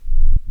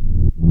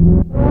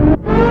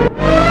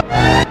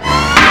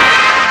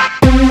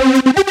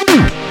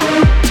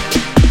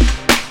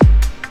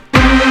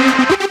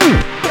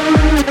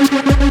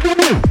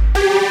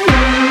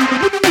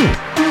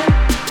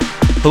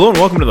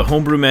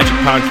Homebrew Magic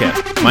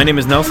Podcast. My name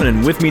is Nelson,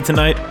 and with me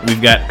tonight,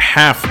 we've got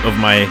half of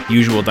my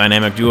usual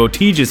dynamic duo.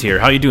 Tej is here.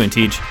 How you doing,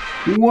 Tej?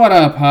 What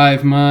up,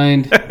 Hive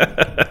Mind?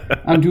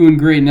 I'm doing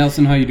great,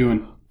 Nelson. How you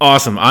doing?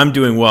 Awesome. I'm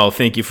doing well.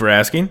 Thank you for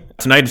asking.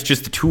 Tonight it's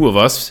just the two of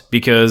us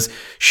because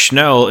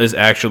Schnell is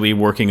actually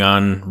working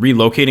on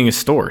relocating his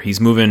store.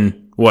 He's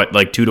moving,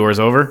 like 2 doors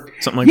over?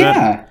 Something like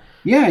that?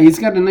 Yeah, he's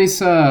got a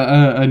nice,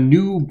 a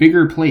new,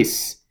 bigger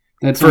place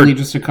that's only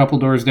just a couple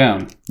doors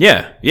down.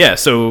 Yeah.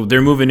 So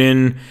they're moving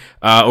in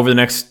over the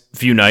next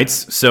few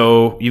nights.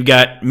 So you've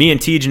got me and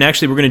Tej, and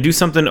actually we're going to do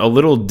something a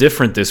little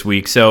different this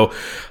week. So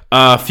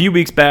a few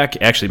weeks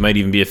back, actually might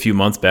even be a few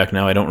months back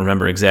now, I don't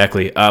remember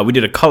exactly, we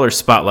did a color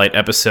spotlight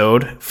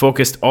episode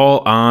focused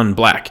all on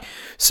black.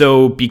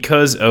 So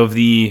because of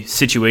the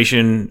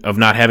situation of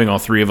not having all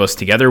three of us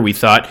together, we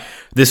thought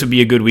this would be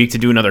a good week to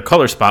do another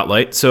color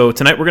spotlight. So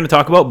tonight we're going to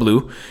talk about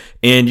blue,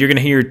 and you're going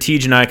to hear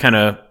Tej and I kind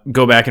of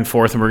go back and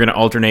forth, and we're going to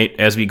alternate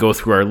as we go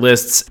through our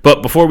lists.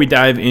 But before we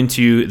dive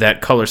into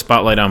that color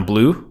spotlight on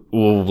blue,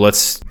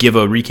 let's give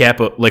a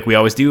recap like we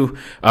always do.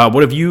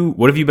 What have you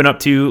been up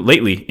to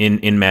lately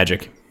in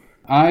Magic?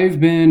 I've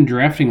been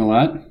drafting a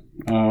lot.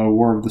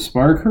 War of the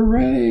Spark,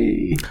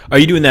 hooray! Are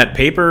you doing that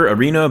paper,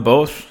 arena,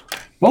 both?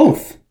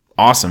 Both.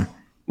 Awesome.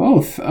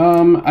 Both.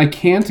 I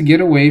can't get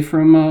away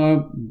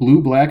from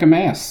blue-black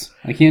amass.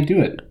 I can't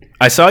do it.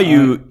 I saw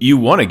you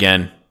won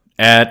again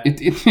at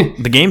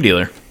the game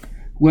dealer.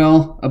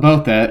 Well,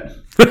 about that.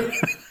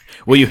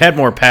 Well, you had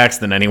more packs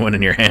than anyone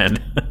in your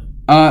hand.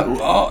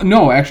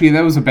 No, actually,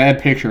 that was a bad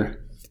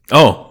picture.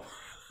 Oh.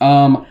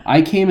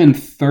 I came in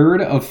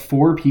third of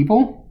 4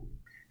 people.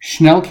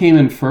 Schnell came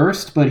in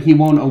first, but he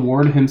won't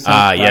award himself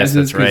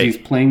prizes because he's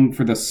playing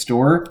for the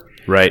store.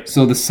 Right.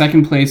 So the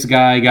second place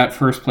guy got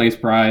first place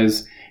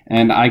prize,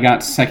 and I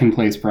got second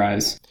place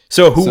prize.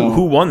 So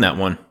who won that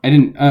one? I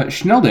didn't.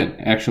 Schnell did,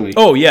 actually.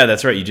 Oh, yeah,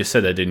 that's right. You just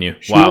said that, didn't you?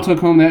 Schnell took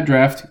home that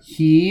draft.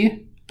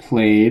 He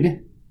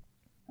played...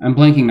 I'm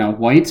blanking now.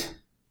 White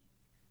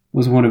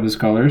was one of his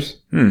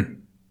colors. White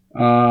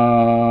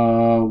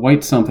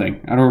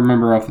something. I don't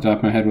remember off the top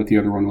of my head what the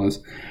other one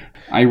was.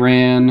 I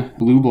ran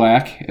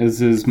blue-black,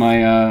 as is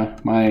my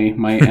my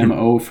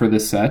MO for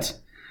this set.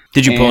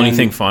 Did you pull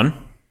anything fun?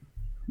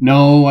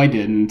 No, I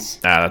didn't.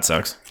 That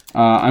sucks.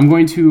 I'm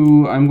going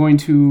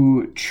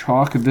to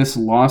chalk this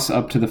loss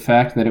up to the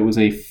fact that it was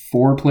a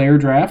 4-player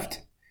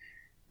draft,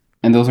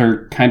 and those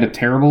are kind of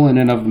terrible in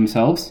and of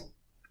themselves.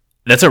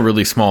 That's a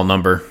really small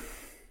number.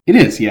 It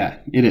is, yeah,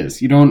 it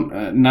is. You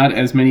don't, not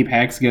as many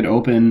packs get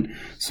open,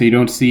 so you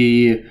don't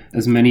see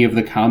as many of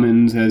the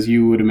commons as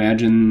you would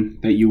imagine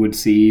that you would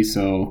see,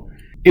 so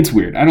it's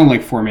weird. I don't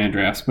like 4-man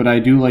drafts, but I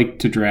do like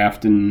to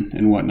draft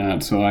and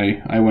whatnot, so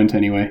I went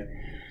anyway.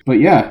 But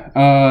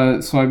yeah,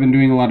 so I've been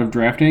doing a lot of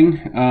drafting,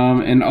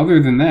 and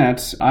other than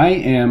that, I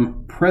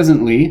am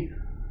presently,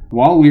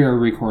 while we are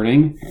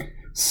recording,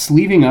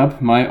 sleeving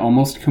up my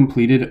almost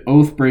completed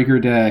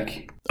Oathbreaker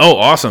deck. Oh,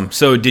 awesome!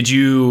 So did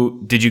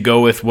you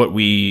go with what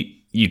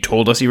you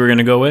told us you were going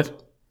to go with?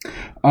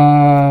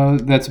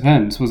 That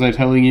depends. Was I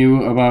telling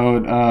you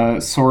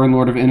about Sorin,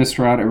 Lord of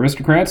Innistrad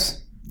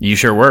Aristocrats? You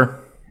sure were.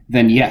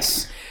 Then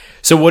yes.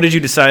 So what did you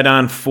decide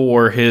on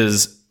for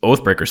his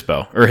Oathbreaker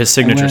spell, or his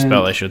signature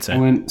spell, I should say? I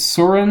went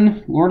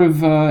Sorin, Lord of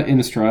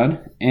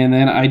Innistrad, and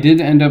then I did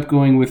end up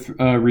going with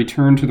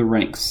Return to the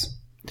Ranks.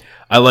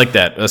 I like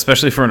that,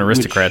 especially for an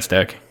Aristocrats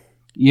deck.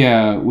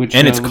 Yeah,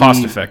 and it's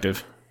cost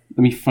effective.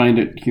 Let me find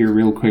it here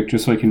real quick,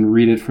 just so I can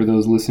read it for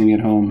those listening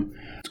at home.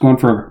 It's going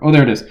forever. Oh,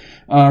 there it is.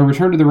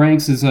 Return to the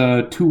Ranks is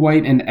 2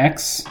 white and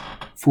X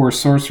for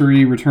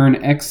sorcery.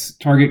 Return X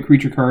target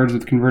creature cards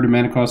with converted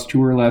mana cost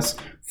 2 or less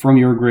from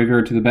your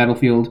graveyard to the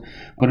battlefield,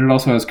 but it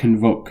also has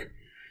Convoke.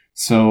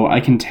 So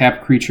I can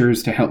tap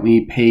creatures to help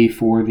me pay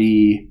for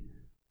the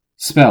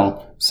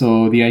spell.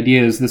 So the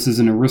idea is this is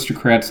an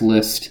Aristocrats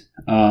list.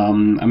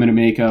 I'm going to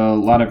make a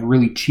lot of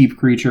really cheap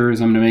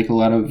creatures. I'm going to make a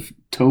lot of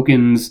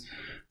tokens.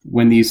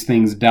 When these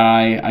things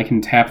die, I can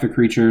tap the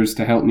creatures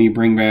to help me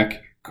bring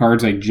back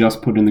cards I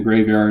just put in the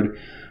graveyard.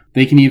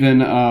 They can even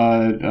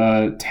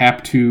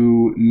tap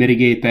to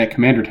mitigate that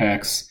commander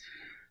tax,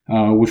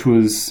 which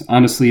was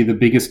honestly the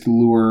biggest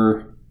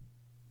lure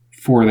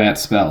for that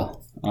spell.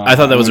 I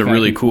thought that was a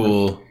really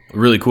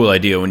cool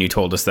idea when you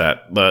told us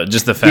that.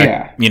 Just the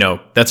fact,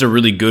 that's a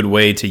really good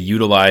way to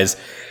utilize.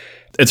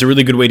 It's a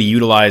really good way to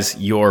utilize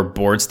your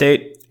board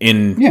state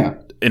in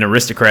an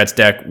Aristocrats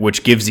deck,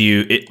 which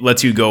it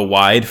lets you go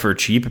wide for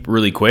cheap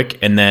really quick,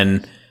 and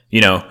then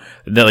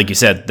like you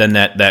said, then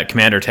that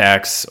commander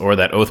tax or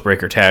that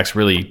Oathbreaker tax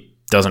really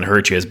doesn't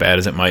hurt you as bad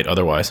as it might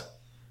otherwise.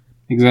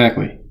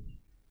 Exactly.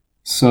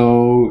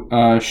 So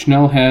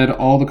Schnell had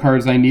all the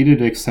cards I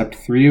needed except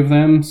 3 of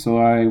them, so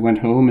I went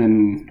home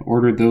and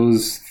ordered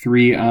those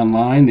 3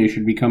 online. They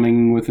should be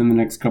coming within the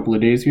next couple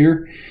of days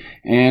here,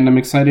 and I'm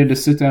excited to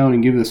sit down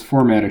and give this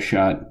format a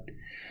shot.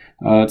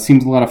 It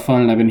seems a lot of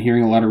fun, and I've been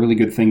hearing a lot of really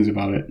good things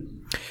about it.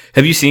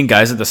 Have you seen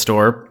guys at the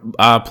store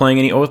playing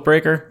any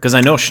Oathbreaker? Because I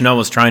know Schnell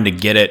was trying to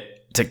get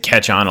it to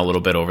catch on a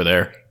little bit over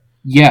there.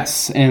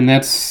 Yes, and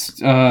that's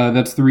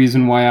the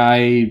reason why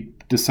I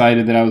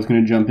decided that I was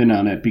going to jump in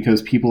on it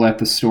because people at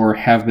the store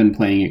have been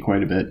playing it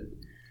quite a bit.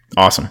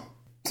 Awesome.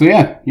 So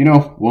yeah,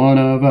 one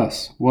of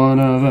us.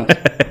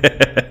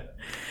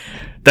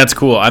 That's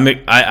cool.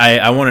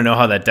 I want to know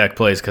how that deck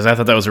plays because I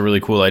thought that was a really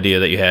cool idea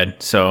that you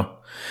had. So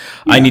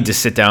yeah. I need to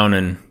sit down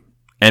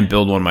and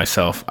build one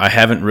myself. I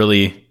haven't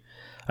really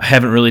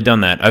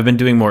done that. I've been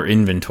doing more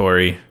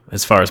inventory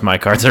as far as my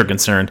cards are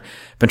concerned.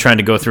 Been trying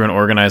to go through and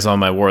organize all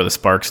my War of the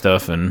Spark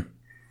stuff, and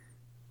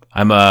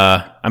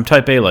I'm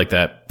type A like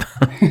that.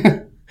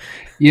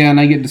 Yeah, and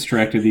I get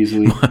distracted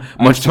easily.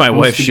 Much to my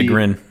wife's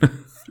chagrin.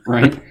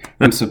 Right.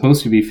 I'm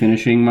supposed to be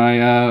finishing my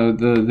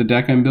the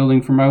deck I'm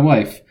building for my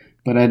wife,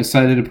 but I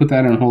decided to put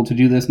that on hold to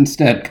do this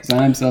instead because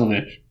I'm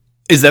selfish.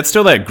 Is that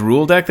still that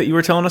Gruul deck that you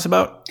were telling us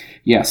about?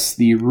 Yes,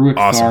 the Rurik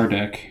Thar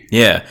deck.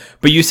 Yeah,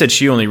 but you said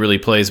she only really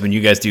plays when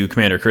you guys do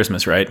Commander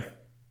Christmas, right?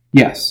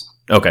 Yes.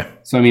 Okay.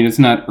 So, I mean, it's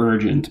not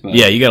urgent, but...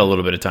 Yeah, you got a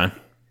little bit of time.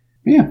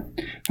 Yeah.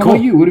 How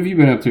about you? What have you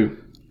been up to?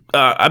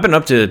 I've been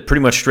up to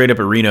pretty much straight up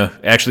Arena.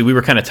 Actually, we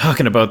were kind of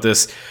talking about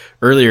this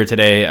earlier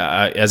today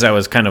as I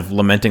was kind of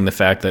lamenting the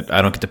fact that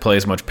I don't get to play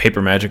as much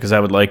Paper Magic as I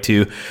would like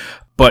to.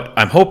 But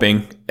I'm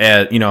hoping,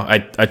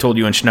 I told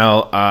you and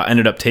Schnell,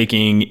 ended up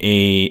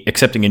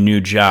accepting a new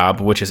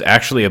job, which is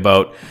actually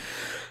about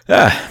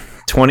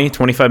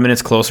 25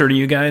 minutes closer to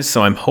you guys.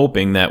 So I'm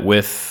hoping that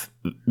with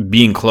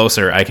being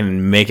closer, I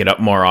can make it up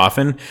more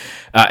often.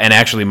 And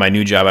actually, my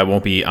new job, I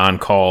won't be on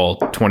call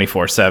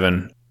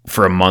 24/7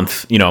 for a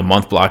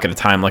month block at a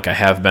time like I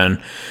have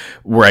been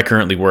where I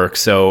currently work.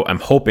 So I'm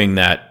hoping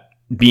that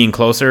being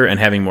closer and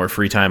having more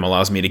free time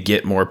allows me to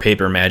get more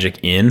Paper Magic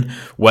in,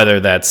 whether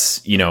that's,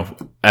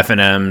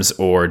 FNMs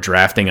or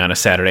drafting on a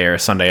Saturday or a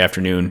Sunday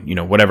afternoon,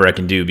 whatever I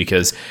can do,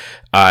 because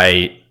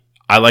I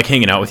like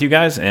hanging out with you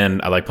guys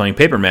and I like playing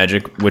Paper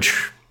Magic,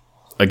 which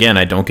again,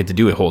 I don't get to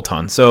do a whole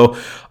ton. So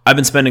I've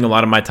been spending a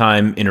lot of my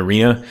time in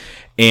Arena,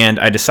 and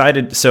I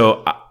decided,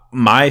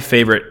 my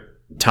favorite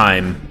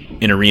time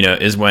in Arena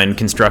is when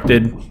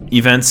constructed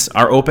events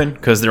are open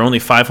because they're only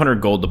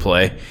 500 gold to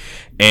play,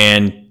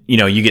 and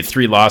you get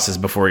 3 losses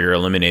before you're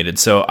eliminated.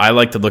 So I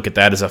like to look at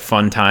that as a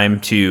fun time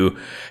to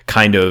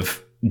kind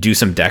of do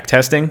some deck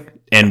testing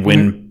and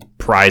win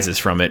prizes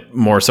from it,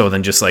 more so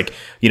than just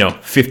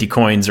 50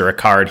 coins or a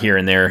card here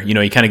and there. You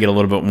kind of get a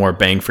little bit more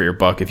bang for your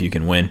buck if you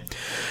can win.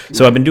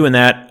 So I've been doing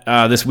that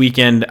this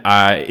weekend.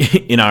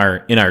 In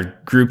our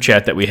group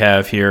chat that we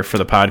have here for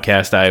the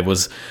podcast, I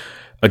was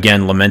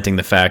again lamenting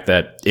the fact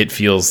that it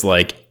feels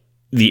like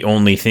the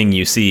only thing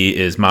you see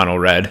is mono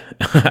red.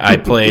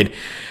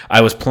 I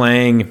was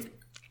playing,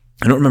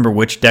 I don't remember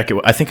which deck it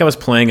was. I think I was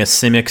playing a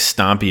Simic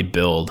Stompy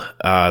build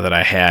that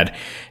I had.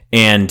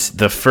 And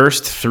the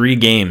first 3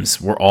 games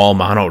were all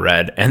mono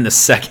red, and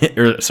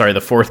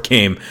the fourth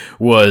game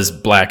was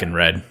black and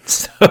red.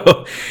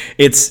 So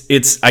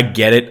I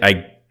get it.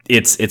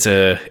 It's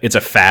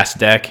a fast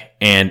deck,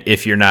 and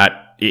if you're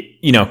not,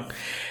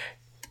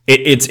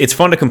 it's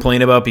fun to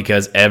complain about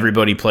because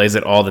everybody plays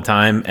it all the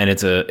time, and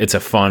it's a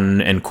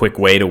fun and quick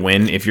way to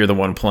win if you're the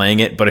one playing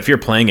it. But if you're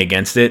playing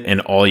against it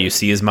and all you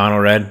see is mono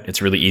red,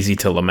 it's really easy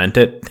to lament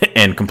it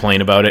and complain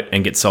about it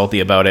and get salty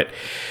about it.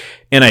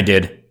 And I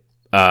did.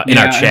 In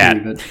our chat.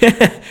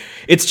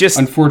 It's just,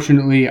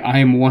 unfortunately, I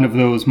am one of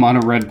those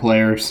mono red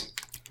players.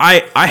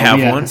 I have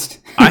one.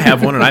 I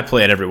have one, and I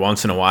play it every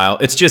once in a while.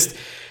 It's just,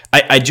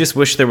 I just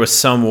wish there was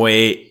some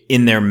way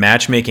in their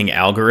matchmaking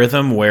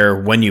algorithm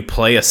where when you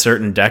play a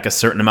certain deck a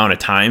certain amount of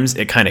times,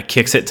 it kind of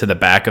kicks it to the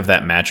back of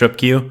that matchup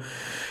queue.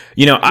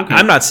 Okay.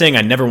 I'm not saying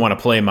I never want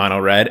to play mono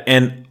red,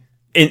 and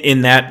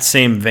in that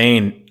same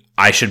vein,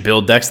 I should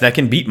build decks that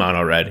can beat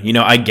mono red.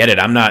 I get it.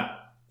 I'm not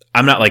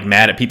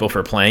mad at people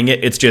for playing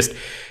it. It's just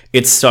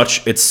it's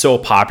so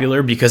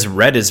popular because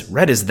red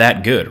is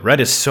that good. Red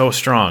is so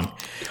strong.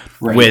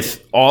 Right.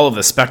 With all of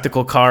the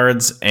spectacle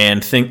cards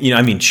and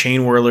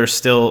Chain Whirler's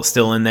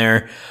still in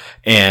there,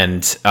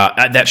 and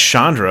that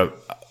Chandra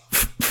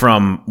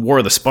from War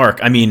of the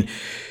Spark.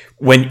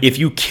 If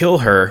you kill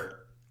her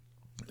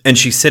and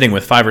she's sitting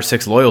with 5 or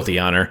 6 loyalty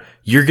on her,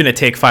 you're going to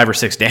take 5 or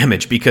 6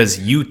 damage because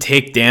you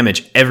take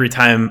damage every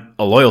time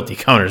a loyalty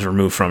counter is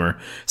removed from her.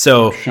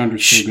 So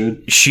Chandra's so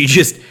good. She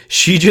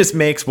just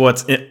makes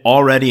what's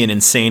already an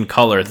insane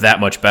color that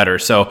much better.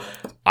 So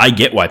I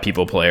get why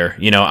people play her.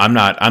 I'm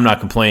not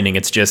complaining.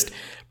 It's just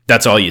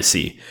that's all you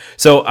see.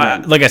 So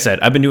like I said,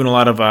 I've been doing a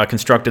lot of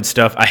constructed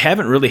stuff. I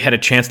haven't really had a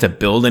chance to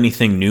build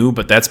anything new,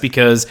 but that's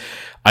because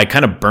I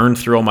kind of burned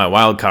through all my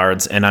wild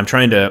cards, and I'm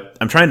trying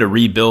to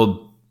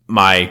rebuild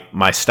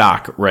my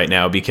stock right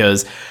now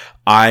because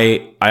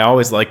I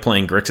always like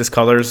playing Grixis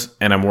colors,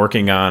 and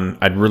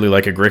I'd really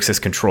like a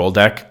Grixis control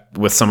deck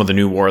with some of the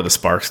new War of the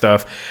Spark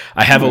stuff.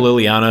 I have a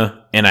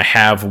Liliana, and I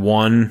have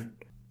one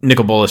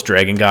Nicol Bolas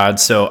Dragon God,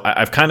 so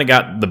I've kind of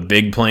got the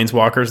big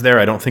planeswalkers there.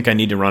 I don't think I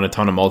need to run a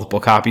ton of multiple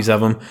copies of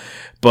them,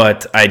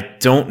 but I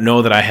don't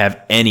know that I have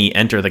any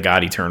Enter the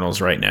God Eternals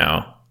right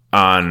now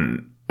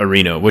on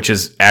Arena, which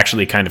is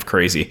actually kind of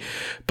crazy.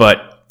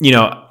 But,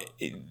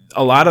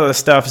 a lot of the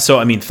stuff, so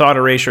I mean, Thought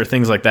Erasure,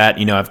 things like that,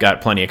 I've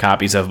got plenty of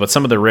copies of, but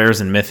some of the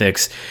rares and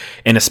mythics,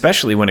 and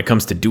especially when it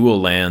comes to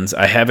dual lands,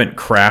 I haven't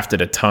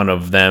crafted a ton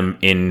of them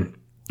in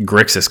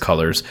Grixis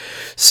colors.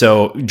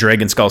 So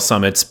Dragon Skull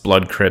Summits,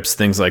 Blood Crypts,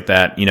 things like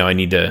that, I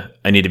need to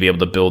be able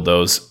to build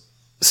those.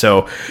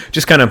 So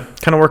just kind of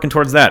working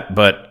towards that,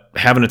 but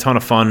having a ton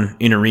of fun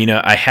in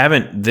Arena. I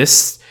haven't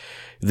this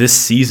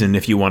season,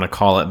 if you want to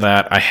call it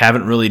that, I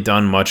haven't really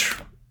done much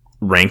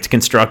ranked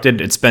constructed.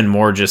 It's been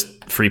more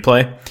just free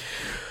play.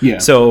 Yeah.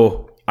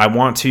 So I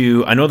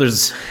know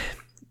there's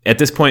at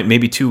this point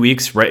maybe 2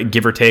 weeks, right,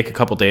 give or take a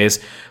couple days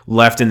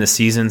left in the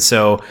season.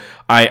 So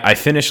I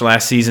finished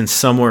last season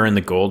somewhere in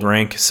the gold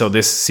rank. So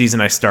this season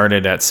I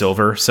started at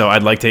silver. So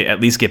I'd like to at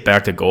least get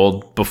back to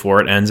gold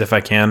before it ends if I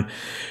can.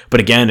 But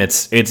again,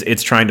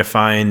 it's trying to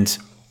find.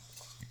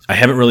 I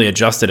haven't really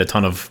adjusted a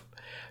ton of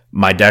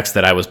my decks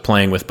that I was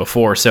playing with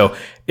before. So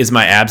is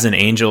my Absent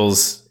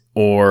Angels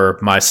or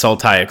my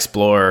Sultai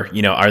Explorer,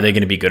 are they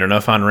going to be good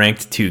enough on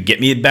ranked to get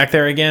me back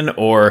there again?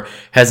 Or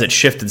has it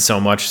shifted so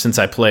much since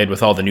I played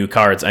with all the new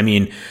cards? I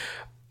mean,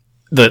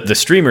 the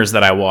streamers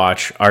that I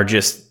watch are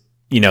just,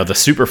 the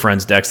Super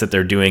Friends decks that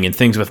they're doing and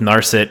things with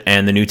Narset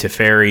and the new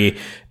Teferi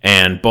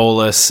and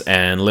Bolas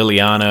and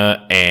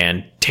Liliana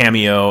and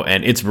Tamiyo.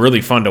 And it's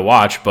really fun to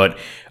watch. But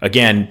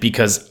again,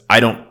 because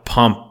I don't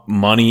pump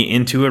money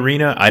into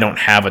Arena, I don't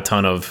have a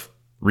ton of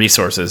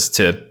resources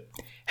to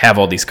have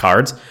all these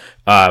cards.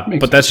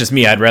 But that's just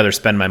me. I'd rather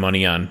spend my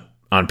money on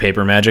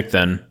paper Magic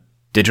than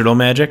digital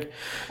Magic.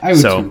 I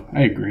would too.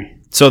 I agree.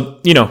 So,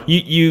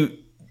 you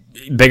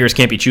beggars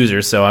can't be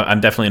choosers, so I'm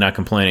definitely not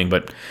complaining,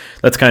 but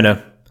that's kind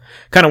of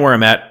where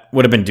I'm at,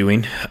 what I've been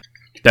doing.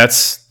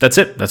 That's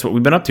it. That's what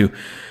we've been up to.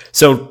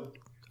 So,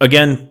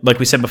 again, like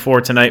we said before,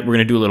 tonight we're going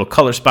to do a little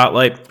color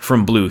spotlight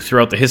from Blue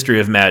throughout the history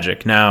of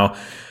Magic. Now,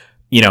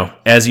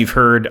 as you've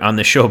heard on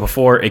the show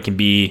before, it can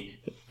be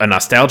a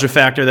nostalgia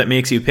factor that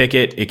makes you pick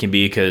it. It can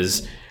be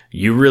because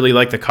you really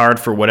like the card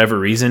for whatever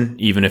reason,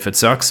 even if it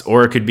sucks,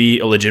 or it could be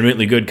a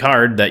legitimately good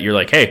card that you're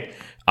like, hey,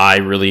 I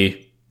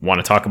really want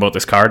to talk about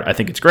this card. I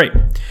think it's great.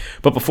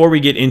 But before we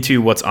get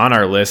into what's on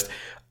our list,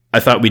 I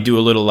thought we'd do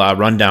a little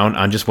rundown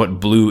on just what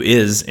Blue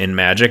is in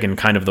Magic and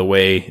kind of the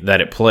way that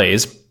it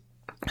plays.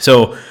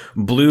 So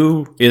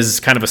Blue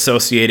is kind of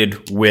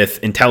associated with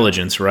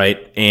intelligence,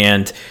 right?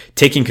 And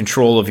taking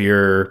control of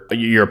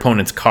your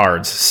opponent's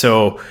cards.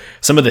 So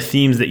some of the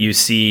themes that you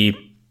see,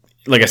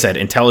 like I said,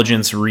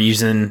 intelligence,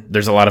 reason,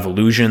 there's a lot of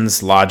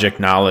illusions, logic,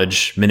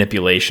 knowledge,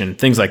 manipulation,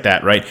 things like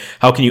that, right?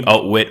 How can you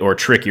outwit or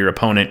trick your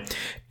opponent?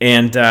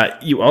 And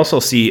you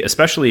also see,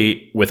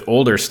 especially with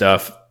older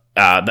stuff,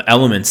 the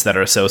elements that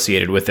are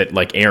associated with it,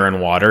 like air and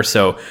water.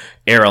 So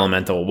air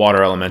elemental,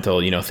 water elemental,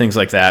 things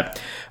like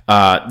that.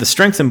 The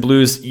strengths in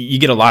Blues, you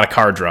get a lot of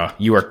card draw.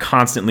 You are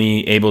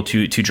constantly able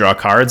to draw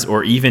cards,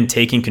 or even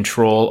taking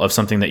control of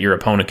something that your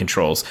opponent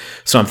controls.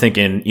 So I'm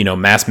thinking,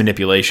 mass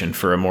manipulation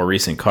for a more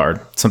recent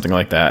card, something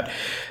like that.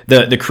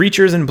 The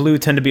creatures in Blue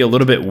tend to be a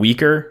little bit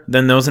weaker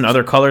than those in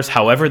other colors.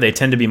 However, they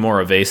tend to be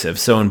more evasive.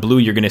 So in Blue,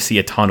 you're going to see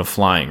a ton of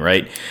flying,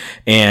 right?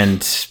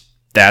 And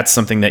that's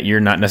something that you're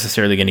not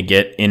necessarily going to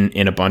get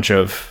in a bunch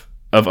of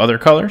other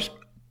colors.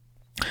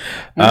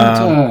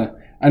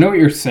 I know what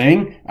you're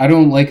saying. I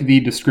don't like the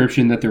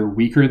description that they're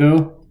weaker,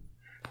 though.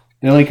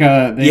 They're like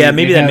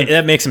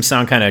that makes them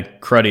sound kind of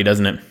cruddy,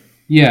 doesn't it?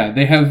 Yeah,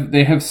 they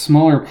have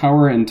smaller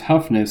power and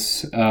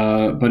toughness.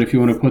 But if you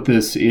want to put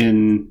this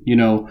in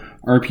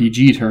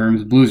RPG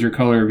terms, Blue's your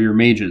color of your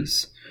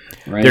mages,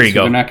 right? There you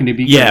go. They're not going to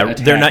be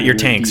they're not your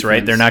tanks, defense.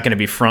 Right? They're not going to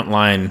be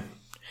frontline.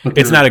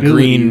 It's not a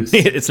green.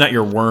 It's not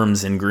your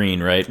worms in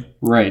green, right?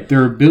 Right.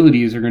 Their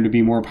abilities are going to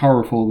be more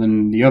powerful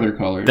than the other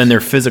colors. Than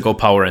their physical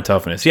power and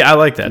toughness. Yeah, I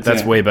like that. Exactly.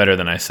 That's way better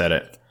than I said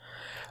it.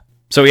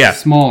 So yeah,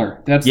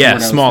 smaller. That's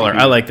smaller.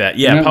 I like that.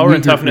 Yeah, power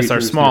and toughness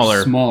are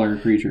smaller. Smaller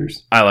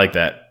creatures. I like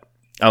that.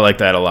 I like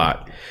that a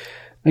lot.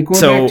 Like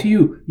going back to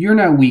you, you're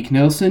not weak,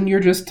 Nelson.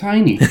 You're just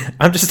tiny.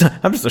 I'm just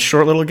a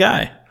short little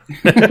guy.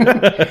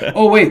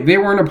 Oh wait, they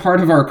weren't a part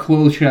of our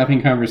clothes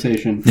shopping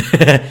conversation.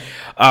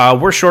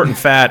 We're short and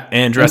fat,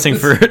 and dressing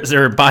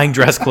or buying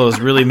dress clothes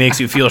really makes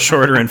you feel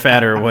shorter and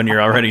fatter when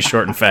you're already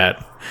short and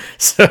fat.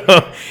 So,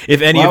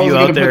 if any of you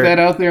out there, put that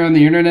out there on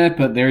the internet,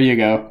 but there you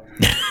go.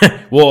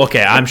 Well,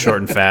 okay, I'm short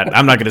and fat.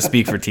 I'm not going to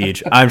speak for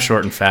Tej. I'm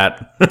short and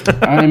fat.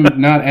 I'm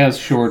not as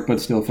short,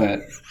 but still fat.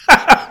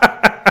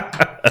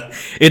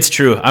 It's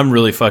true. I'm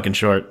really fucking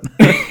short.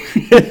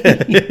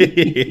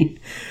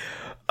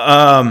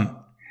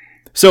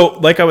 So,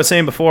 like I was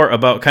saying before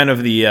about kind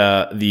of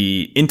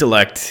the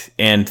intellect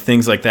and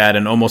things like that,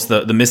 and almost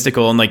the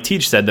mystical, and like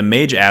Tej said, the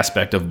mage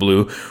aspect of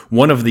Blue.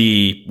 One of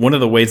the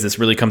ways this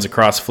really comes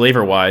across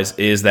flavor wise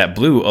is that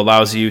Blue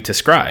allows you to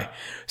scry.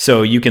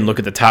 So you can look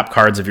at the top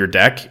cards of your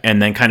deck and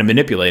then kind of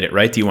manipulate it,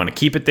 right? Do you want to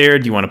keep it there?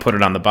 Do you want to put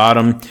it on the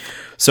bottom?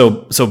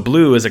 So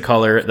Blue is a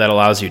color that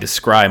allows you to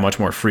scry much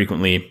more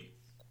frequently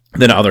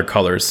than other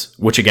colors,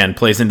 which again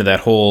plays into that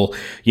whole,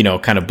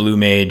 kind of blue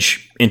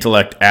mage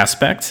intellect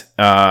aspect,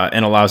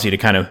 and allows you to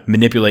kind of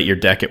manipulate your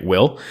deck at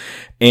will.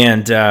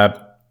 And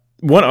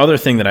One other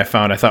thing that I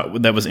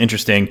thought that was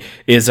interesting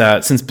is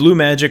since blue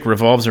magic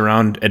revolves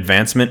around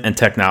advancement and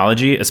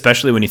technology,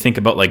 especially when you think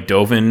about like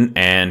Dovin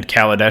and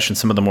Kaladesh and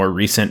some of the more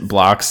recent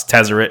blocks,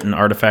 Tezzeret and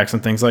artifacts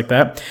and things like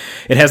that,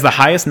 it has the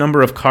highest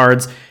number of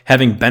cards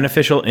having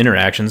beneficial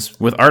interactions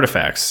with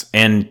artifacts.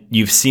 And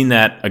you've seen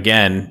that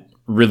again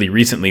really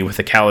recently with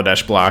the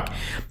Kaladesh block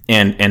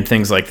and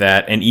things like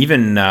that. And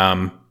even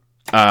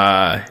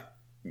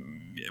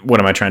what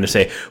am I trying to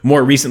say?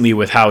 More recently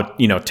with how,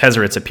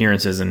 Tezzeret's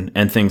appearances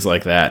and things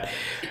like that.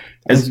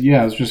 I was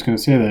just going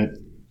to say that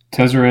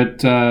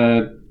Tezzeret,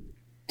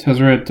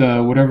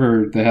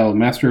 whatever the hell,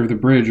 Master of the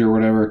Bridge or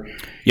whatever.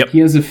 Yep. He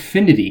has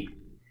Affinity.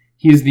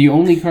 He is the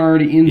only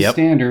card in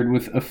Standard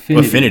with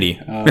Affinity,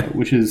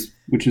 which is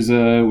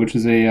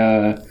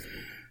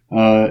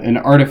an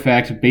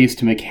artifact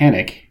based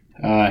mechanic.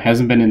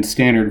 Hasn't been in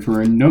Standard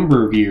for a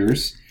number of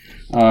years.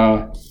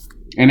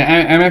 And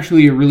I'm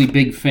actually a really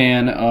big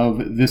fan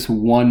of this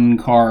one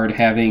card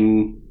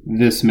having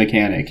this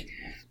mechanic.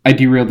 I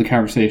derailed the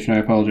conversation. I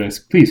apologize.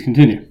 Please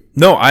continue.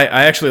 No,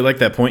 I actually like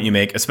that point you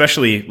make,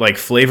 especially like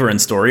flavor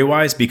and story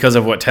wise, because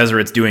of what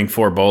Tezzeret's doing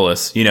for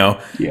Bolas.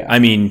 Yeah. I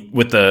mean,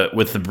 with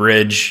the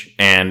bridge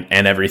and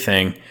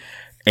everything,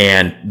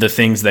 and the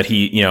things that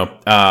he,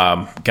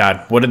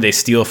 God, what did they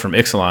steal from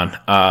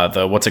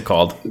Ixalan? What's it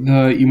called?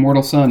 The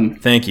Immortal Sun.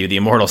 Thank you, the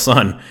Immortal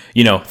Sun.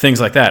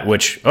 Things like that.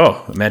 Which,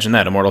 imagine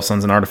that, Immortal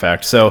Sun's an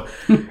artifact. So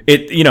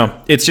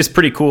it's just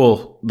pretty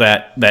cool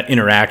that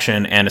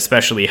interaction, and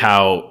especially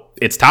how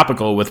it's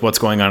topical with what's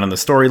going on in the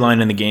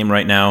storyline in the game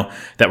right now,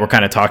 that we're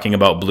kind of talking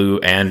about blue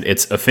and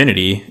its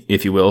affinity,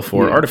 if you will,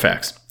 for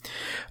artifacts.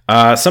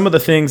 Some of the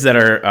things that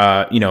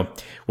are,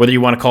 whether you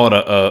want to call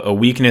it a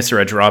weakness or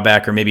a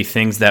drawback, or maybe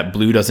things that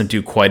blue doesn't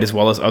do quite as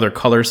well as other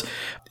colors.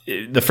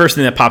 The first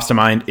thing that pops to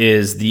mind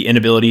is the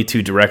inability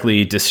to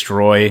directly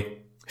destroy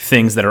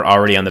things that are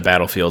already on the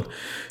battlefield.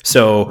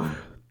 So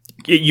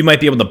you might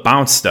be able to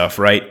bounce stuff,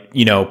 right?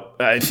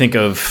 I think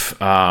of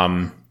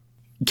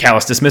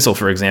Callous Dismissal,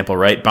 for example,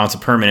 right? Bounce a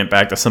permanent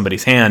back to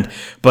somebody's hand,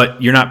 but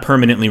you're not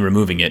permanently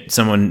removing it.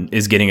 Someone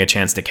is getting a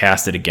chance to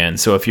cast it again.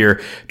 So if you're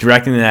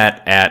directing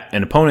that at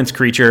an opponent's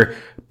creature,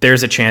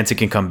 there's a chance it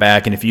can come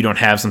back. And if you don't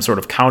have some sort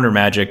of counter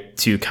magic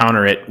to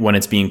counter it when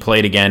it's being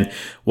played again,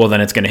 well,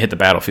 then it's going to hit the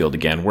battlefield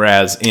again.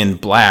 Whereas in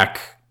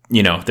black,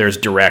 there's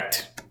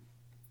direct,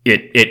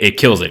 it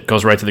kills it,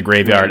 goes right to the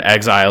graveyard,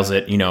 exiles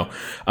it,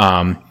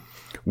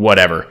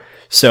 whatever.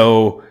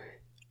 So,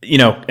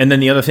 and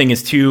then the other thing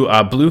is too,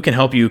 blue can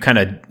help you kind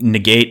of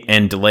negate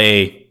and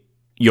delay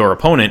your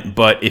opponent.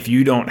 But if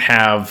you don't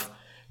have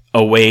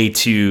a way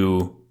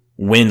to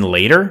win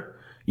later,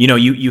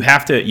 you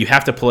have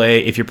to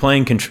play. If you're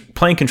playing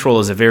control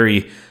is a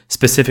very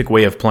specific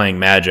way of playing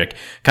Magic,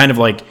 kind of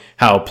like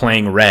how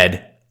playing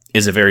red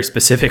is a very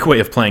specific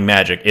way of playing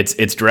Magic.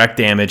 It's direct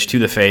damage to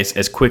the face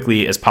as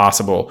quickly as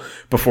possible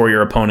before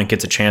your opponent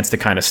gets a chance to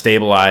kind of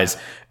stabilize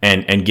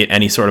and get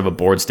any sort of a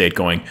board state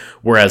going.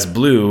 Whereas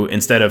blue,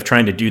 instead of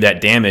trying to do that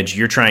damage,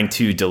 you're trying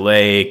to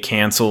delay,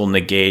 cancel,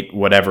 negate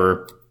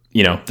whatever,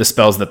 the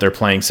spells that they're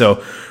playing. So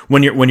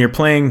when you're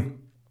playing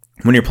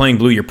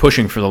blue, you're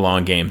pushing for the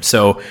long game.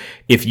 So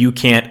if you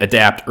can't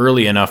adapt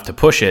early enough to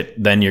push it,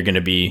 then you're going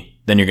to be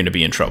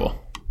in trouble.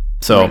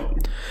 So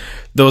right.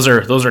 Those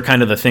are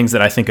kind of the things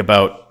that I think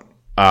about,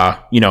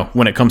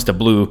 when it comes to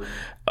blue,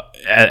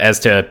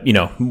 as to,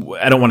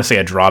 I don't want to say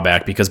a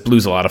drawback, because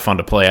blue's a lot of fun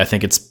to play. I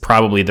think it's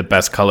probably the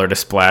best color to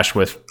splash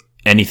with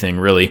anything,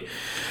 really.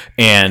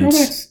 And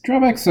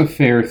drawbacks a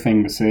fair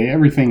thing to say.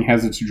 Everything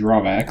has its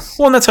drawbacks.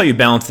 Well, and that's how you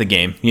balance the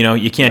game.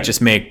 You can't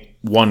just make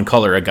one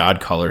color a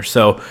god color.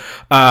 So,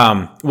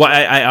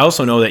 I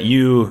also know that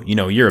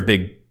you're a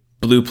big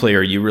blue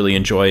player. You really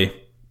enjoy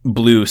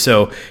blue.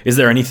 So is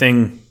there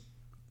anything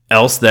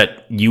else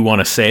that you want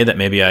to say that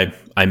maybe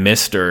I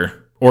missed,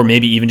 or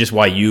maybe even just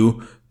why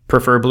you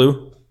prefer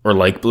blue or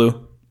like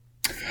blue?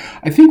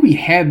 I think we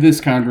had this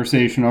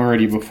conversation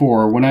already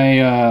before. When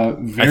I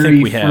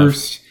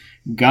first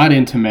got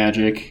into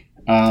Magic,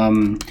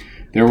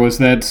 there was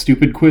that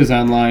stupid quiz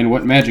online,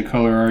 what Magic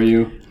color are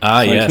you? Yes.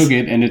 I took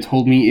it, and it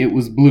told me it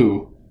was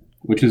blue,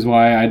 which is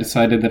why I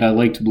decided that I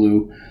liked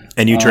blue.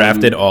 And you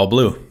drafted all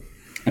blue.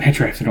 And I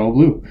drafted all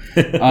blue.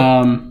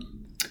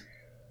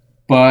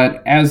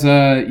 But as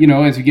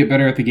you get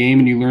better at the game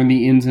and you learn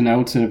the ins and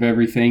outs of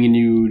everything, and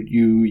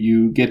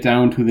you get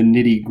down to the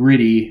nitty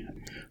gritty,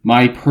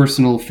 my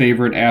personal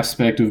favorite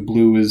aspect of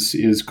blue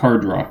is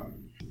card draw.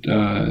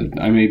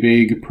 I'm a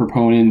big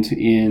proponent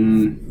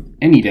in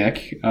any deck,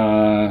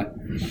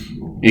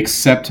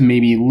 except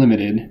maybe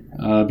limited,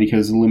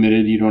 because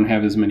limited you don't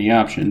have as many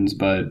options.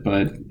 But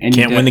any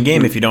can't win the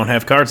game if you don't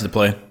have cards to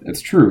play.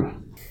 That's true.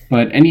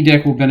 But any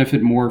deck will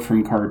benefit more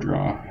from card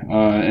draw.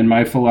 And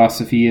my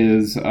philosophy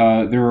is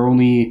there are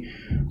only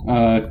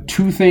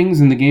two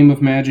things in the game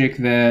of Magic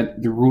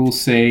that the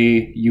rules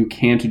say you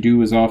can't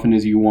do as often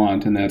as you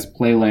want, and that's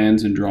play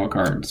lands and draw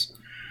cards.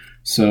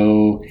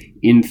 So,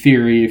 in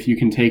theory, if you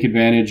can take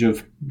advantage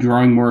of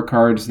drawing more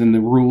cards than the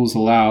rules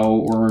allow,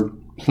 or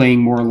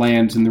playing more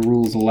lands than the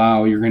rules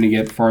allow, you're going to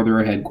get farther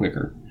ahead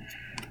quicker.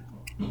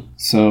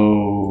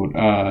 So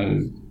I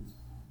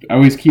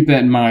always keep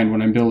that in mind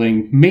when I'm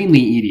building mainly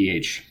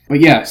EDH. But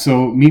yeah,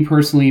 so me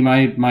personally,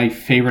 my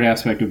favorite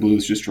aspect of blue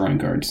is just drawing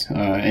cards.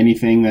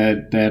 Anything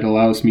that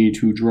allows me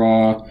to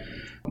draw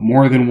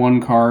more than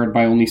one card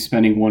by only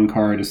spending one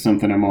card is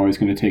something I'm always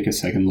going to take a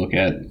second look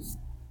at.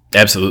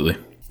 Absolutely.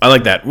 I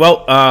like that.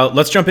 Well,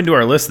 let's jump into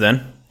our list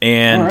then.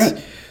 And All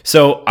right.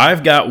 So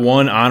I've got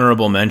one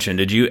honorable mention.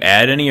 Did you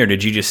add any, or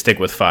did you just stick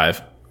with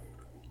 5?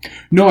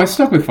 No, I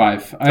stuck with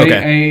 5.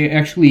 Okay. I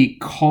actually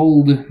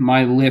culled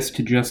my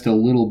list just a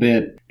little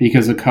bit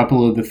because a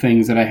couple of the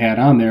things that I had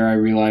on there I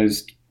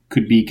realized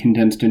could be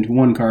condensed into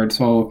one card.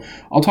 So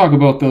I'll talk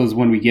about those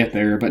when we get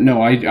there. But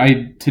no,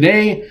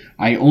 today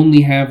I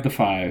only have the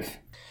 5.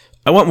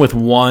 I went with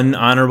one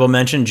honorable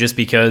mention just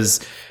because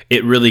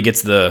it really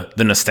gets the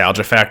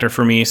nostalgia factor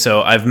for me.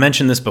 So I've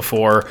mentioned this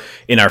before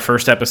in our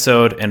first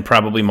episode and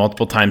probably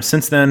multiple times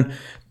since then.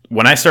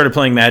 When I started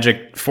playing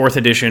Magic, 4th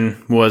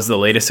edition was the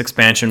latest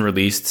expansion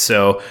released,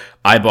 so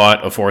I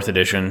bought a 4th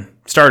edition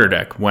starter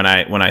deck when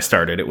I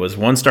started. It was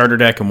one starter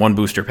deck and one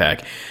booster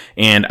pack.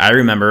 And I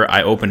remember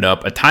I opened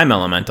up a Time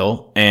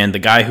Elemental, and the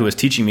guy who was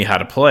teaching me how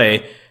to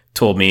play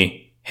told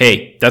me,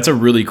 hey, that's a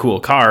really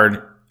cool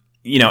card.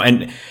 You know,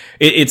 and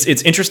it's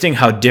interesting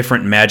how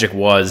different Magic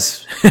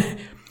was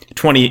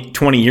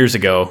 20 years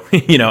ago,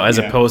 you know, as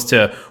opposed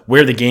to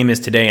where the game is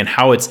today and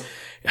how it's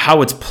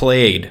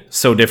played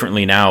so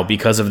differently now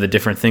because of the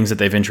different things that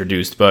they've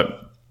introduced.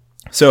 But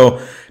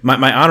so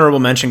my honorable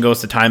mention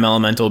goes to Time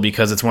Elemental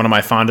because it's one of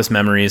my fondest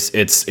memories.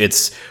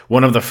 It's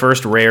one of the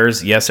first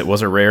rares. Yes, it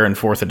was a rare in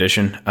 4th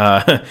edition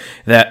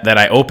that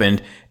I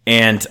opened,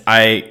 and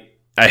I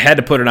had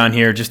to put it on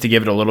here just to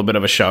give it a little bit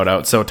of a shout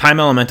out. So Time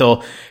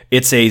Elemental,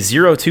 it's a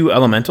 0/2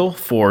 elemental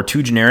for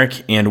 2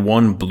 generic and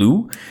 1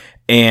 blue.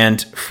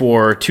 And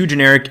for 2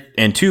 generic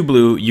and 2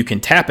 blue, you can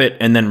tap it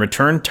and then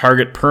return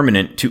target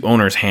permanent to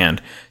owner's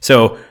hand.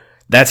 So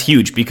that's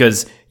huge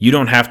because you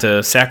don't have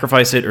to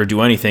sacrifice it or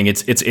do anything.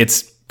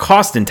 It's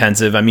cost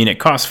intensive. I mean, it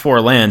costs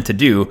 4 land to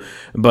do,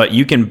 but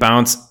you can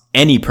bounce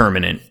any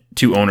permanent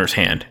to owner's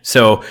hand.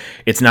 So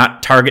it's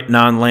not target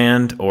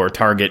non-land or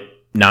target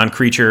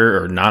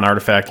non-creature or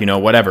non-artifact, you know,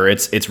 whatever.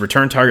 It's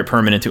return target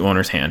permanent to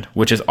owner's hand,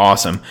 which is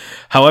awesome.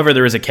 However,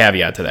 there is a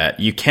caveat to that.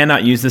 You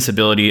cannot use this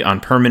ability on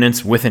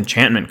permanents with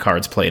enchantment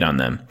cards played on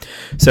them.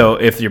 So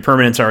if your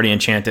permanent's already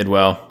enchanted,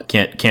 well,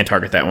 can't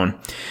target that one.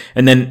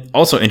 And then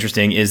also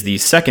interesting is the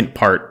second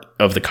part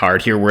of the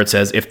card here where it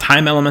says, if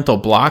Time Elemental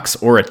blocks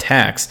or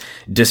attacks,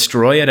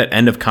 destroy it at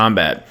end of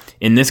combat.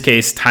 In this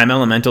case, Time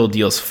Elemental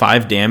deals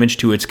 5 damage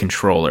to its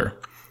controller.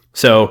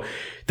 So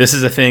this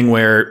is a thing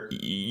where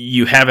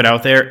you have it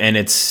out there and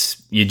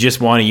you just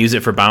want to use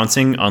it for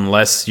bouncing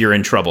unless you're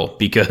in trouble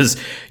because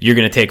you're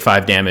going to take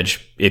 5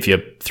 damage if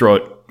you throw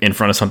it in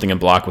front of something and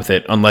block with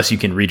it, unless you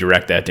can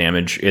redirect that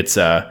damage. It's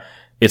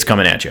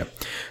coming at you.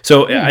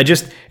 So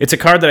it's a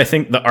card that I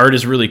think the art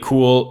is really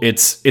cool.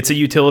 It's a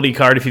utility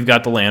card if you've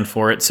got the land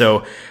for it.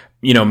 So,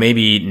 you know,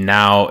 maybe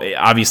now,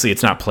 obviously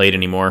it's not played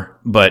anymore,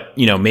 but,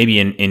 you know, maybe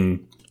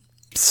in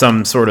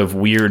some sort of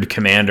weird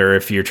commander,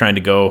 if you're trying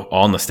to go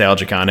all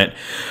nostalgic on it,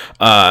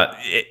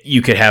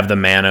 you could have the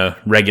mana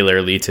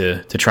regularly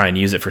to try and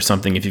use it for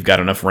something if you've got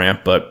enough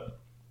ramp. But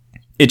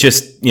it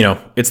just, you know,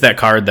 it's that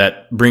card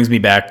that brings me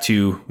back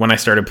to when I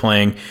started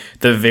playing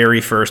the very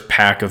first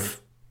pack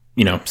of,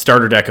 you know,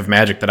 starter deck of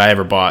Magic that I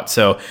ever bought.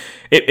 So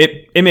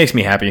it makes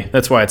me happy.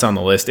 That's why it's on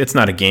the list. It's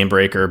not a game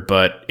breaker,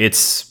 but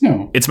it's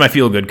my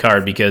feel good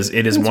card because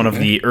it is one of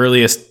the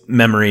earliest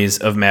memories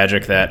of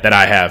Magic that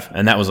I have,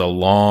 and that was a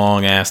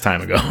long ass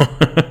time ago.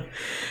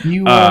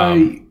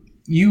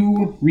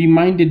 You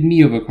reminded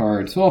me of a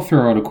card, so I'll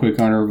throw out a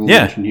quick honorable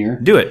mention here.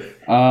 Do it.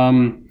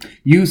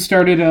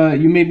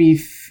 You made me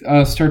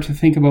start to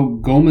think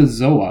about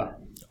Gomazoa.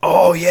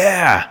 Oh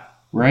yeah.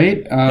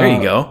 Right? There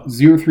you go.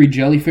 0/3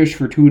 jellyfish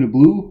for 2 and a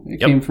blue.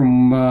 It came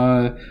from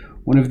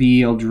one of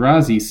the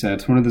Eldrazi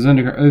sets, one of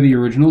the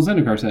original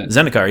Zendikar sets.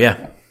 Zendikar,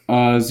 yeah.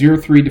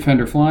 0/3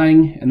 defender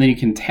flying, and then you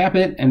can tap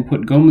it and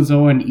put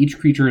Gomazoa and each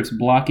creature it's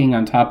blocking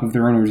on top of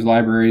their owner's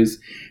libraries,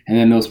 and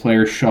then those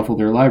players shuffle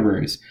their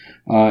libraries.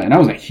 And I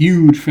was a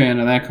huge fan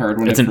of that card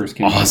when it first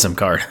came out. It's an awesome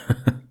card.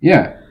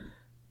 Yeah,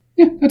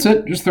 that's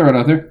it. Just throw it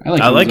out there.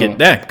 I like it.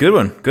 Yeah, good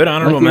one. Good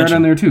honorable mention. I like the art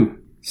on there too.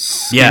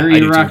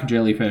 Scary rock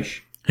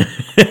jellyfish.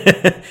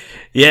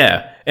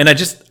 Yeah, and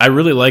I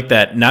really like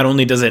that. Not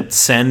only does it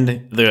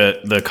send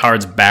the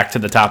cards back to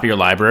the top of your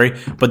library,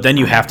 but then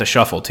you have to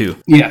shuffle too.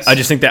 Yes, I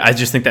just think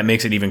that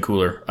makes it even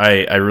cooler.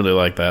 I really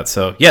like that.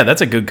 So yeah,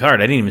 that's a good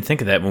card. I didn't even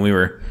think of that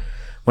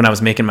when I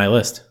was making my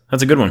list.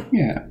 That's a good one.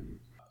 Yeah.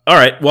 All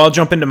right. Well, I'll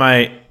jump into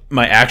my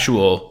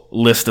actual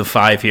list of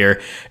 5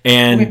 here,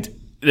 and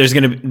there's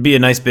going to be a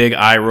nice big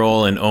eye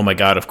roll, and oh my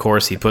god, of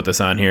course he put this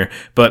on here.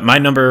 But my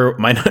number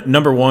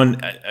one,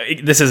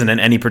 this isn't in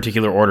any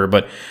particular order,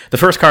 but the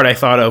first card I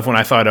thought of when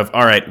I thought of,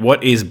 all right,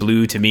 what is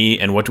blue to me,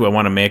 and what do I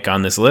want to make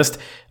on this list?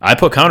 I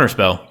put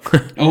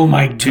Counterspell. Oh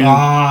my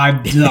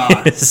god!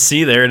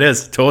 See, there it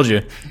is. I told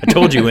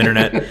you,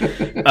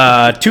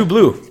 internet. 2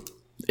 blue.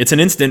 It's an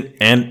instant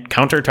and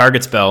counter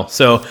target spell.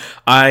 So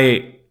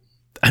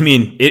I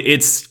mean,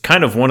 it's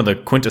kind of one of the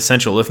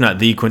quintessential, if not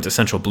the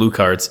quintessential blue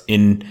cards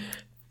in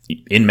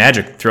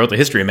Magic throughout the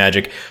history of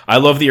Magic. I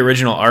love the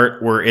original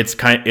art where it's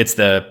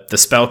the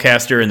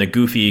spellcaster in the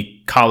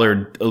goofy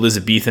collared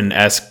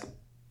Elizabethan-esque,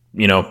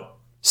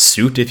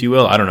 suit, if you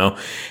will. I don't know.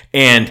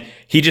 And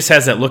he just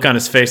has that look on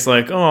his face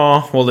like,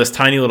 oh, well, this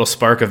tiny little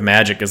spark of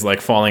magic is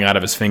like falling out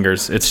of his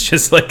fingers. It's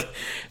just like,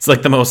 it's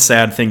like the most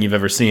sad thing you've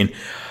ever seen.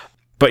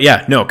 But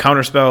yeah, no,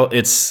 counterspell,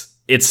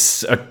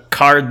 it's a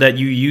card that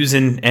you use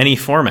in any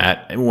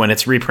format. When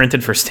it's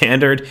reprinted for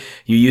standard,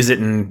 you use it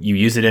in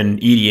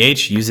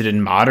EDH, use it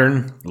in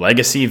modern,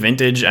 legacy,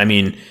 vintage. I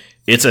mean,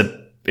 it's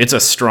a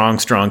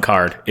strong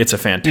card. It's a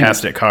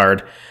fantastic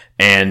card,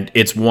 and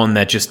it's one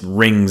that just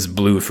rings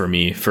blue for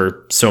me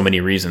for so many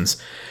reasons.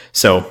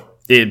 So,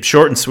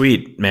 short and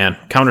sweet, man.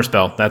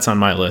 Counterspell, that's on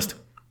my list.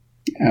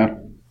 Yeah.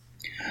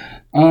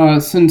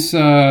 Since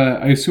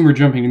I assume we're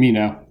jumping to me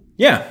now.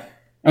 Yeah.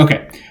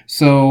 Okay,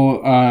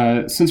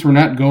 so since we're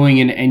not going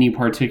in any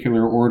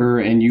particular order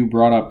and you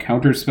brought up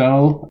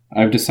Counterspell,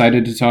 I've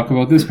decided to talk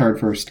about this card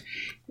first.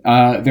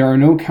 There are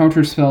no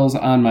Counterspells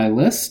on my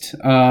list,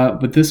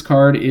 but this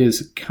card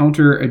is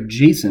Counter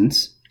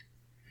Adjacent.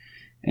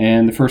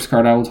 And the first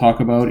card I will talk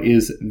about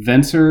is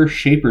Venser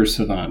Shaper's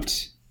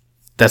Savant.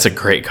 That's a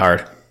great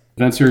card.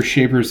 Venser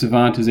Shaper's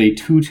Savant is a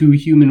 2/2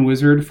 human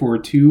wizard for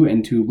 2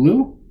 and 2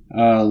 blue,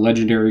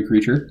 legendary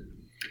creature.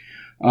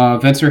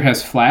 Venser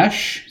has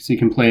Flash, so you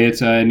can play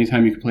it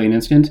anytime you can play an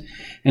instant.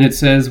 And it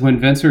says, when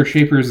Venser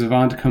Shaper's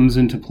Savant comes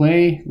into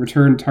play,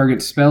 return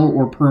target spell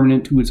or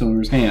permanent to its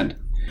owner's hand.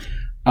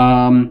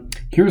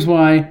 Here's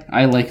why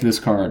I like this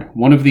card.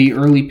 One of the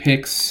early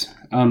picks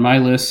on my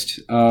list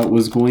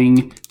was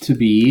going to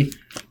be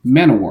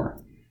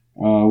Manowar,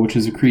 which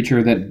is a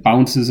creature that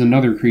bounces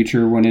another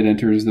creature when it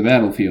enters the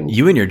battlefield.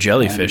 You and your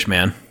jellyfish,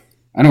 man.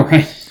 I know,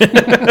 right?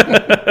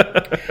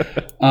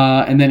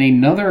 And then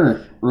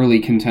another early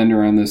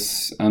contender on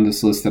this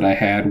list that I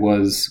had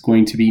was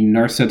going to be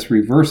Narset's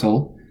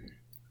Reversal,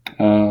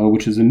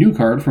 which is a new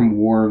card from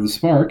War of the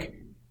Spark,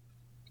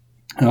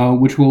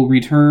 which will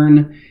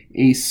return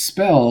a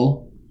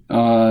spell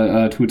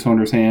to its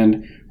owner's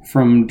hand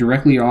from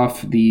directly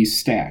off the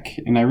stack.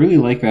 And I really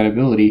like that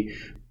ability.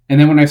 And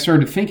then when I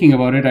started thinking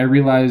about it, I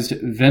realized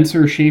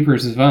Venser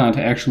Shaper's Savant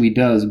actually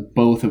does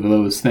both of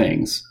those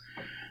things.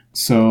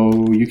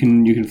 So you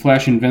can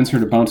flash in Venser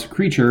to bounce a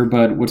creature,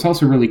 but what's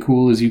also really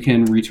cool is you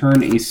can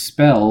return a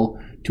spell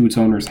to its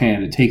owner's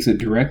hand. It takes it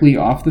directly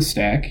off the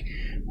stack,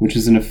 which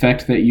is an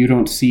effect that you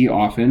don't see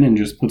often, and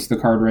just puts the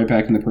card right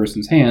back in the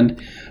person's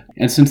hand.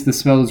 And since the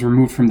spell is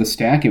removed from the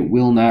stack, it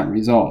will not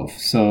resolve.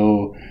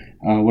 So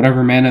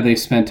whatever mana they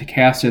spent to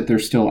cast it, they're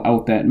still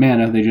out that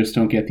mana. They just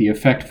don't get the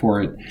effect for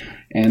it.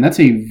 And that's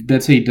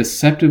a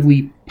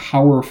deceptively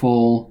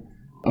powerful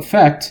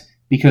effect,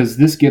 because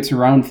this gets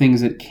around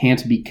things that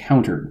can't be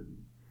countered.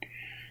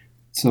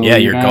 So yeah,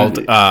 your not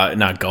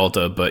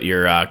Ghalta, but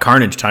your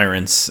Carnage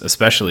Tyrants,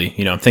 especially.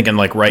 I'm thinking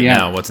like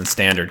now, what's in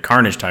standard?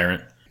 Carnage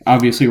Tyrant.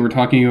 Obviously, we're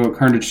talking about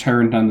Carnage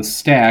Tyrant on the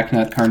stack,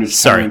 not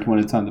Carnage Tyrant when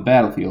it's on the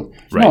battlefield.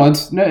 Right.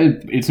 No,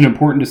 it's an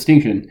important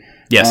distinction.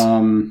 Yes.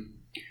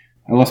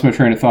 I lost my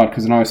train of thought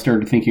because now I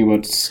started thinking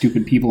about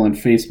stupid people on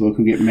Facebook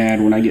who get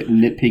mad when I get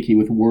nitpicky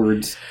with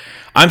words.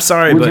 I'm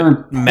sorry,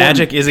 but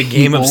Magic is a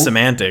game of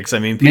semantics. I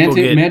mean,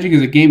 Magic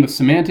is a game of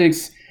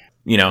semantics.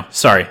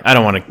 Sorry, I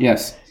don't want to.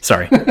 Yes.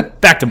 Sorry.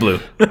 Back to blue.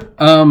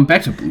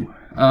 Back to blue.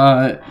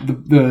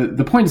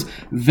 The point is,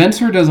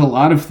 Venser does a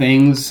lot of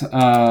things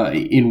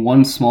in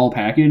one small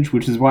package,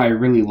 which is why I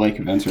really like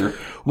Venser.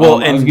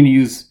 Well, I was going to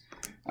use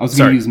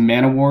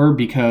Manowar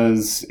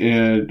because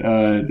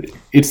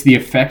it's the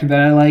effect that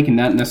I like, and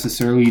not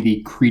necessarily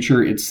the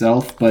creature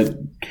itself. But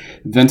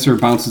Venser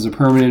bounces a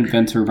permanent.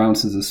 Venser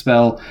bounces a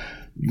spell.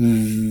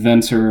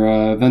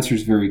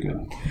 Venser's very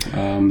good,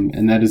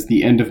 and that is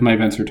the end of my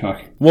Venser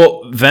talk.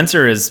 Well,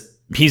 Venser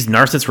he's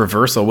Narset's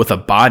Reversal with a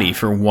body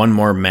for one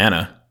more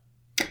mana.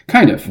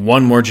 Kind of.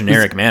 One more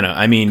generic mana.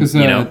 I mean,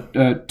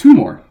 2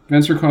 more.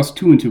 Venser costs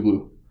 2 and 2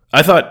 blue.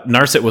 I thought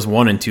Narset was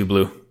 1 and 2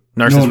 blue.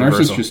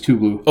 Narset's just 2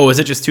 blue. Oh, is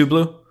it just 2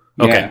 blue?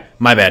 Okay, yeah.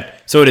 My bad.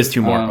 So it is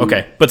 2 more.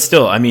 Okay, but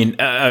still, I mean,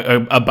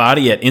 a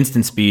body at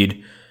instant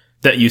speed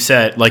that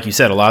like you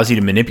said, allows you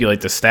to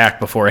manipulate the stack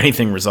before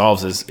anything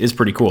resolves is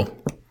pretty cool.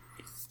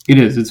 It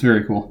is. It's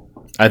very cool.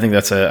 I think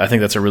that's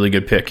a really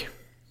good pick.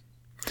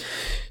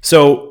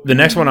 So the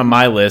next one on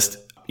my list,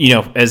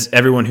 as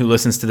everyone who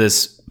listens to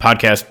this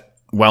podcast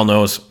well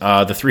knows,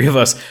 the three of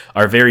us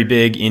are very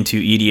big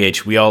into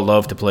EDH. We all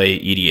love to play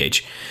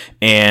EDH,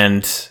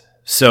 and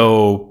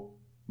so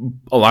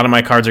a lot of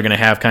my cards are going to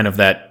have kind of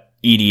that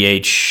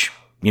EDH.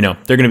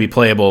 They're going to be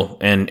playable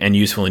and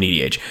useful in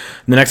EDH.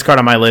 And the next card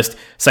on my list,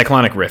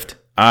 Cyclonic Rift.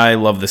 I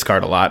love this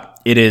card a lot.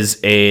 It is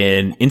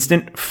an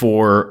instant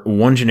for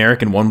 1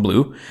 generic and 1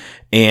 blue,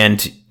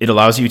 and it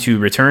allows you to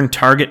return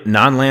target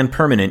non-land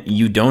permanent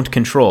you don't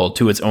control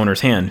to its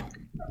owner's hand.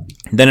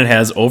 Then it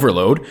has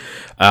Overload,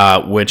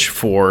 which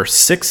for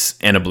 6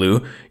 and a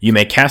blue, you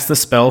may cast the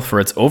spell for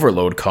its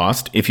Overload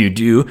cost. If you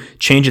do,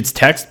 change its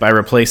text by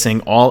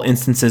replacing all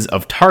instances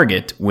of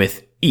target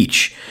with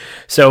each.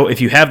 So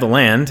if you have the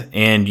land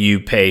and you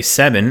pay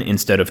 7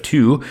 instead of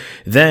 2,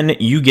 then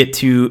you get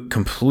to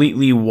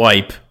completely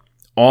wipe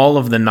all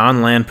of the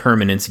non-land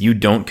permanents you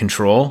don't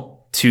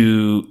control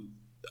to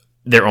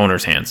their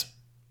owner's hands,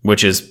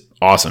 which is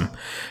awesome.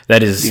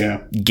 That is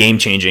game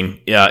changing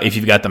if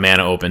you've got the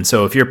mana open.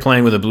 So if you're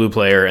playing with a blue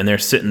player and they're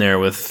sitting there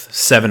with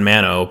 7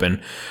 mana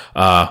open,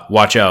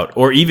 watch out.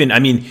 Or even, I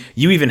mean,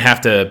 you even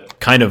have to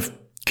kind of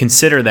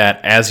consider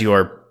that as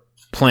you're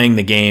playing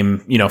the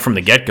game, you know, from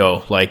the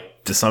get-go.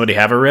 Like, does somebody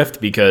have a Rift?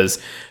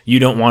 Because you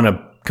don't want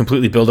to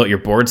completely build out your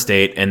board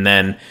state and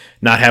then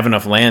not have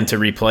enough land to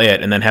replay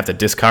it and then have to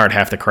discard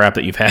half the crap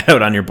that you've had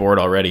out on your board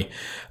already.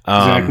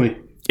 Exactly.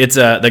 It's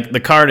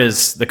the card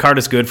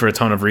is good for a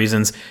ton of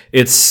reasons.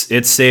 It's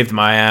saved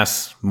my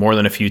ass more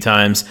than a few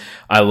times.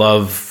 I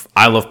love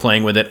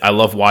playing with it. I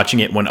love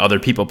watching it when other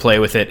people play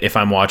with it. If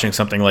I'm watching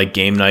something like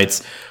Game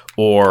Nights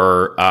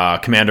or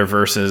Commander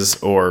Versus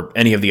or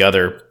any of the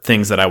other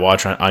things that I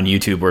watch on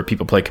YouTube where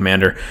people play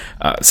Commander,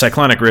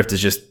 Cyclonic Rift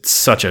is just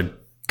such a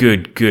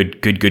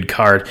good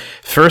card.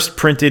 First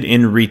printed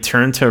in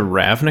Return to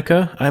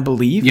Ravnica, I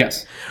believe.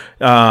 Yes.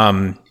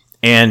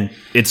 And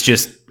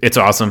it's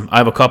awesome. I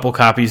have a couple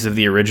copies of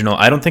the original.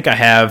 I don't think I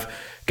have,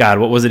 God,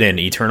 what was it in?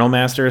 Eternal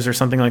Masters or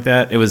something like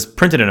that? It was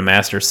printed in a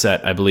Masters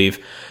set, I believe.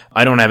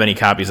 I don't have any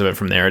copies of it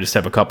from there. I just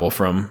have a couple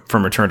from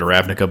Return to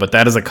Ravnica. But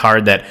that is a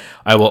card that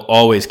I will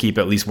always keep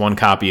at least one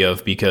copy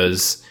of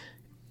because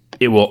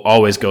it will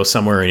always go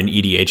somewhere in an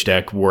EDH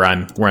deck where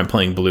I'm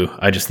playing blue.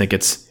 I just think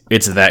it's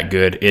that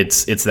good.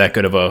 It's that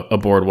good of a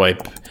board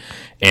wipe,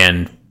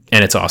 and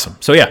it's awesome.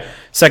 So yeah,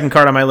 second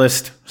card on my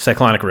list,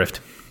 Cyclonic Rift.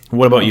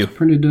 What about you?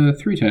 Printed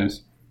 3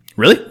 times.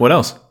 Really? What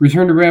else?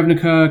 Return to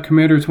Ravnica,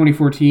 Commander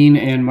 2014,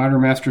 and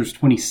Modern Masters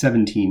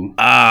 2017.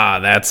 Ah,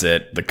 that's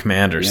it. The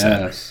Commander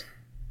set. Yes.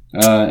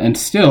 And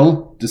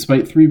still,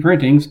 despite 3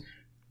 printings,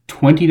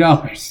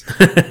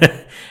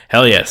 $20.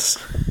 Hell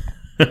yes.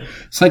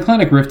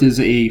 Cyclonic Rift is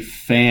a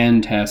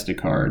fantastic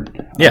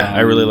card. Yeah, I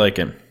really like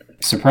it.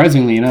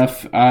 Surprisingly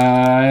enough,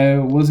 I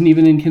wasn't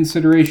even in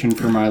consideration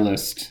for my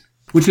list.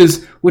 Which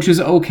is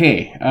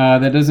okay.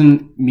 That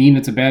doesn't mean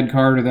it's a bad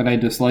card or that I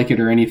dislike it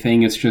or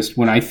anything. It's just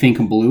when I think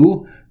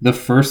blue, the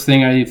first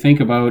thing I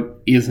think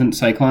about isn't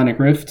Cyclonic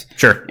Rift.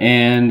 Sure.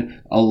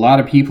 And a lot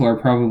of people are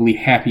probably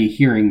happy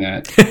hearing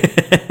that.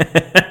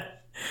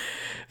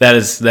 That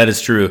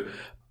is true.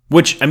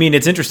 Which, I mean,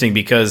 it's interesting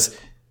because,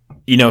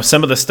 you know,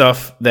 some of the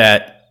stuff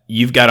that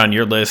you've got on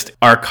your list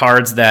are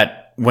cards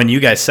that when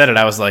you guys said it,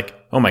 I was like,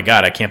 oh my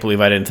God, I can't believe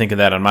I didn't think of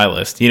that on my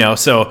list. You know,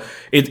 so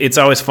it's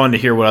always fun to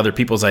hear what other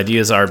people's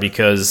ideas are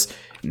because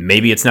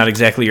maybe it's not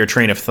exactly your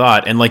train of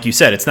thought. And like you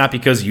said, it's not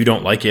because you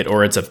don't like it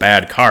or it's a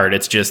bad card.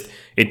 It's just,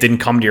 it didn't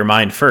come to your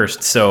mind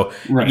first. So,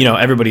 right. You know,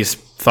 everybody's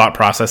thought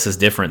process is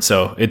different.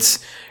 So it's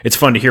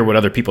fun to hear what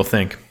other people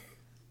think.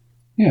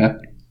 Yeah.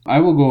 I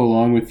will go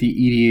along with the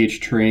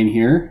EDH train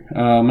here.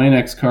 My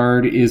next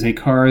card is a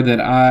card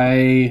that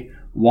I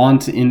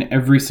want in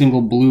every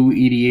single blue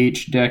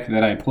EDH deck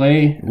that I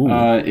play.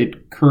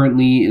 It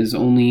currently is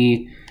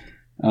only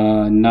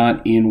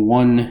not in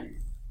one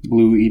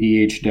blue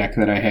EDH deck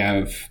that I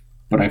have,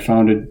 but I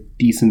found a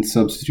decent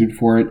substitute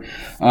for it.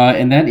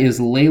 And that is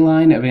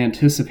Leyline of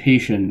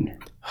Anticipation.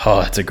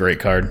 Oh, that's a great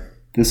card.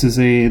 This is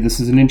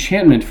an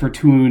enchantment for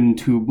 2 and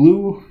 2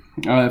 blue.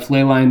 If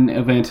Leyline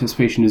of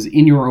Anticipation is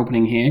in your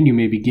opening hand, you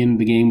may begin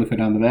the game with it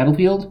on the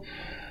battlefield.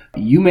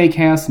 You may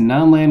cast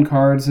non-land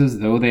cards as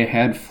though they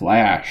had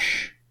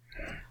flash.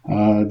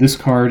 This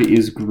card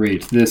is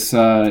great. This,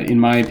 in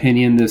my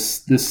opinion,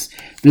 this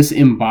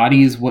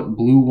embodies what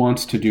blue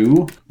wants to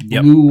do.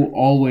 Yep. Blue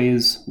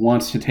always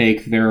wants to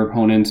take their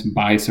opponents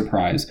by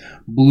surprise.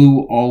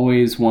 Blue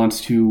always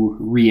wants to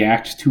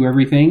react to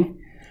everything.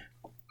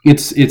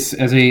 It's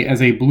as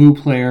a blue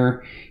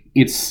player,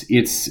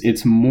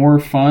 it's more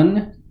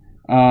fun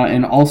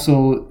and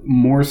also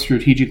more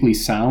strategically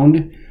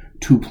sound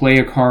to play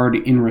a card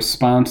in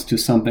response to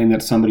something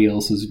that somebody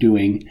else is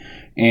doing.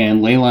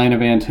 And Leyline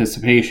of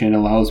Anticipation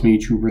allows me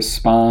to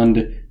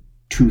respond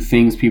to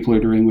things people are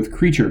doing with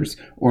creatures,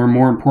 or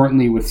more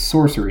importantly, with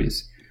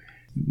sorceries.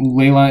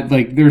 Leyline,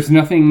 like, there's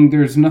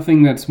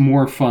nothing that's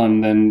more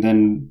fun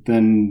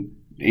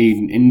than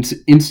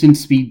a instant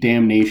speed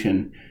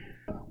damnation,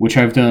 which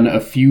I've done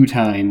a few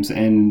times,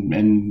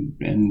 and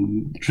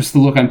just the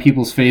look on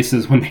people's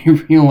faces when they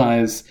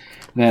realize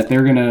that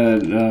they're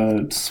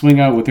gonna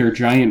swing out with their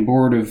giant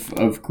board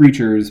of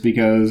creatures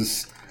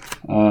because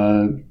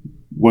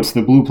what's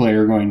the blue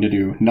player going to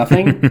do?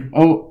 Nothing?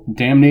 Oh,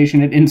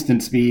 damnation at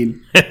instant speed.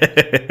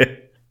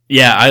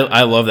 Yeah,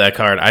 I love that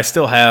card. I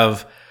still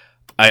have,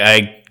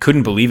 I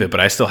couldn't believe it, but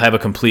I still have a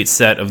complete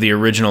set of the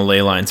original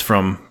ley lines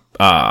from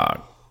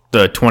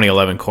the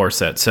 2011 core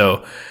set.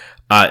 So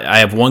I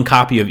have one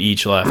copy of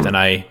each left, and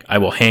I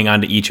will hang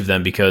on to each of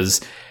them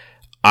because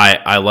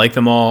I like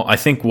them all. I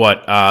think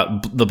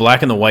the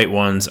black and the white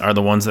ones are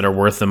the ones that are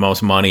worth the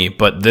most money,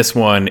 but this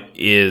one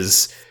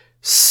is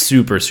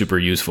super, super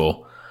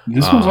useful.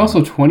 This one's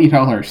also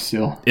 $20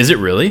 still. Is it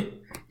really?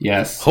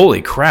 Yes.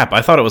 Holy crap!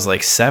 I thought it was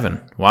like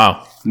 $7.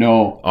 Wow.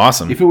 No.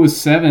 Awesome. If it was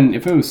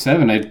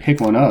 $7, I'd pick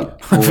one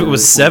up. If it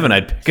was $7,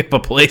 I'd pick up a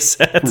play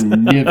set. For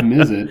Niv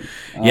Mizzet.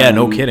 Yeah,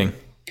 no kidding.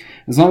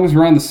 As long as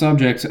we're on the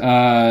subject,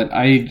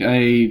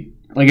 I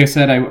like I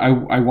said,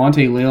 I want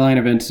a Leyline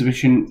of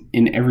Anticipation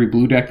in every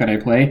blue deck that I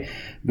play.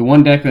 The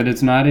one deck that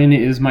it's not in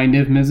is my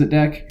Niv Mizzet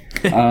deck,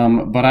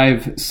 but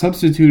I've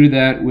substituted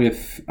that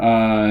with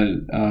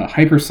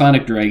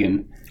Hypersonic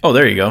Dragon. Oh,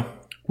 there you go.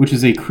 Which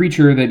is a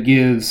creature that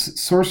gives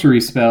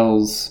sorcery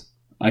spells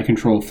I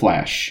control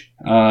flash.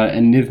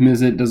 And Niv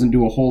Mizzet doesn't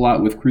do a whole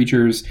lot with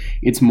creatures.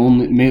 It's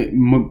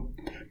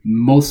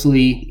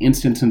mostly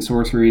instants and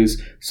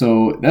sorceries,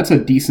 so that's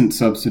a decent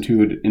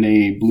substitute in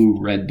a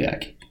blue-red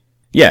deck.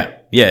 Yeah,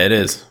 it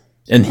is.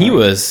 And he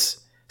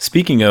was,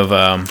 speaking of,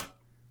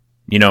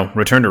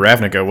 Return to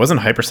Ravnica,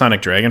 wasn't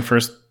Hypersonic Dragon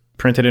first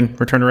printed in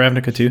Return to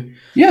Ravnica too?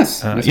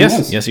 Yes.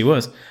 Yes, he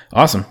was.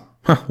 Awesome.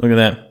 Huh, look at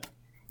that.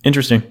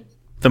 Interesting.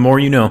 The more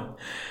you know.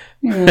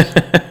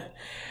 Yeah.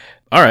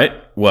 All right.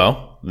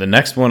 Well, the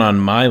next one on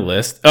my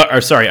list.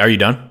 Sorry, are you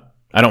done?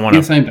 I don't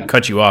want to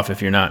cut you off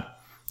if you're not.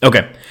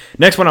 Okay.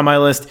 Next one on my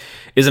list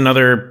is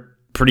another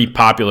pretty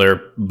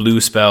popular blue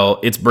spell.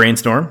 It's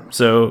Brainstorm.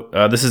 So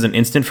this is an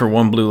instant for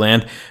 1 blue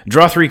land.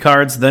 Draw 3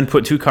 cards, then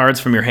put 2 cards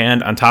from your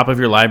hand on top of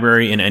your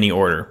library in any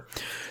order.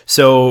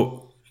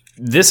 So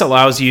this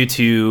allows you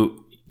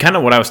to, kind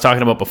of what I was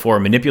talking about before,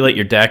 manipulate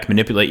your deck,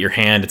 manipulate your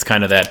hand. It's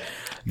kind of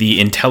the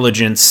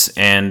intelligence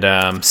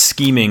and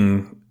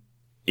scheming,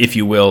 if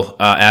you will,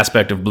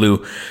 aspect of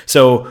blue.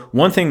 So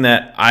one thing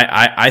that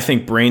I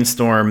think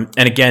Brainstorm,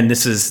 and again,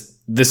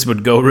 this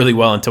would go really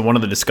well into one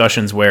of the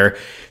discussions where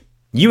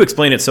you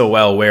explain it so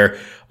well, where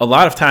a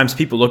lot of times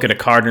people look at a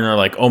card and they're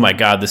like, oh my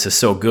God, this is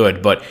so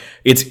good. But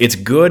it's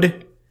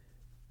good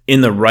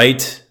in the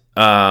right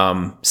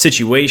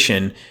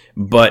situation,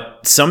 but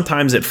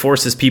sometimes it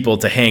forces people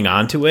to hang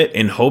on to it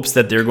in hopes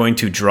that they're going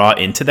to draw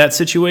into that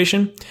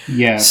situation.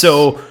 Yes.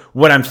 So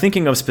what I'm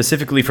thinking of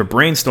specifically for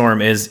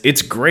Brainstorm is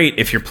it's great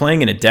if you're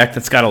playing in a deck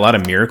that's got a lot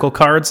of miracle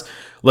cards.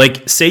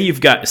 Like say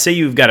you've got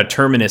a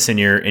Terminus in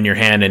your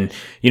hand, and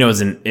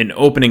it's an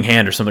opening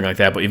hand or something like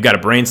that, but you've got a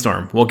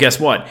Brainstorm. Well, guess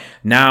what?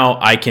 Now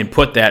I can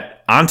put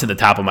that onto the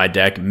top of my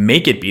deck,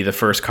 make it be the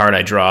first card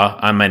I draw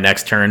on my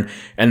next turn,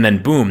 and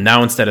then boom,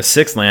 now instead of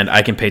 6 land,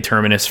 I can pay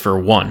Terminus for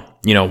 1.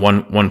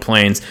 One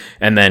planes,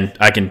 and then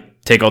I can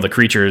take all the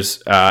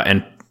creatures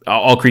and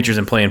all creatures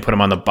in play and put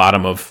them on the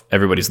bottom of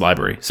everybody's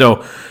library.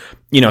 So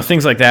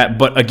things like that.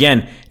 But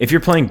again, if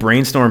you're playing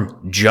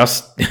Brainstorm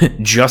just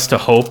to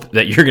hope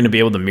that you're going to be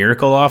able to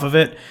miracle off of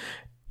it,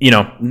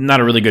 not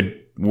a really good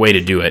way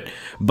to do it.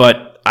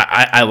 But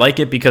I like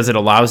it because it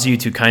allows you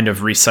to kind of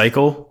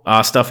recycle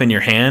stuff in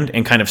your hand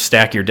and kind of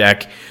stack your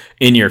deck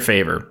in your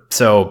favor.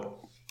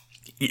 So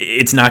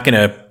it's not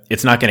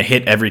gonna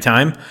hit every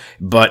time,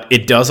 but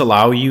it does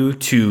allow you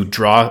to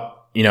draw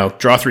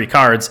 3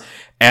 cards,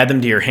 add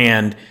them to your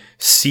hand,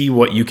 see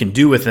what you can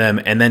do with them,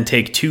 and then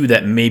take 2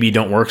 that maybe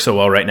don't work so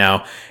well right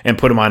now and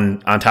put them on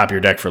top of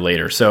your deck for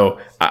later. So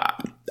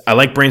I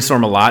like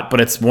Brainstorm a lot, but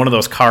it's one of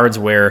those cards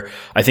where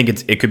I think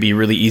it could be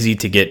really easy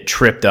to get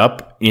tripped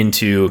up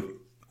into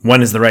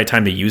when is the right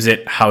time to use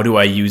it, how do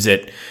I use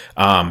it.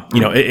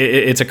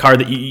 It's a card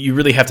that you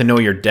really have to know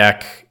your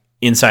deck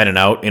inside and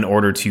out in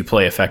order to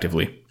play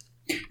effectively.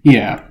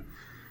 Yeah.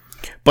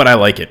 But I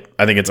like it.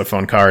 I think it's a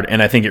fun card,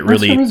 and I think it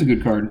really is a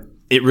good card.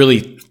 It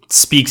really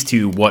speaks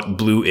to what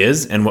blue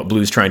is and what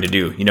blue's trying to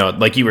do.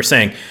 Like you were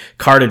saying,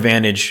 card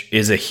advantage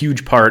is a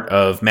huge part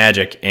of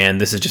Magic, and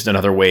this is just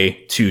another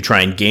way to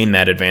try and gain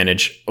that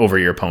advantage over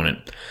your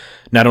opponent.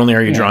 Not only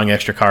are you drawing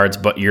extra cards,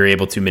 but you're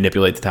able to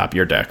manipulate the top of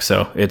your deck.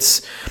 So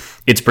it's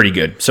pretty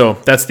good. So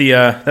that's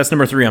that's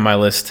number 3 on my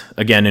list.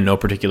 Again, in no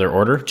particular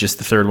order, just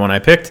the third one I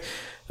picked,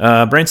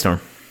 Brainstorm.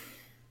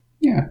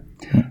 Yeah.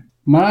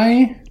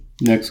 My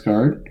next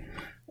card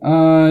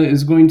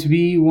is going to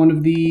be one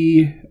of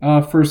the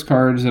first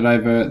cards that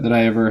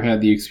I ever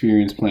had the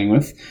experience playing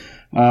with.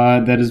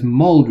 That is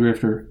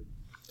Mulldrifter.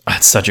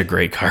 That's such a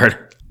great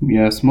card.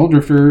 Yes,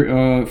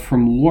 Mulldrifter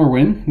from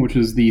Lorwyn, which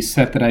is the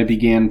set that I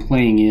began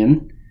playing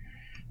in,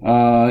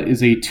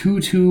 is a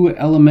 2/2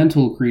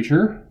 elemental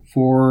creature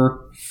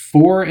for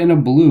 4 and a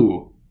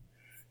blue.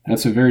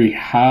 That's a very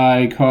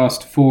high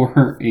cost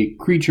for a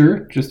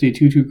creature, just a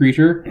 2/2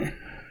 creature.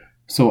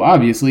 So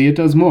obviously it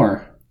does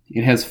more.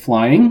 It has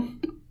flying,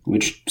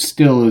 which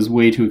still is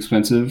way too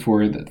expensive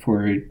for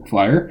a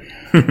flyer.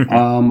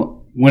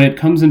 When it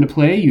comes into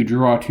play, you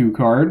draw 2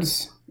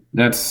 cards.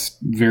 That's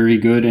very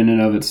good in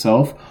and of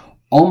itself.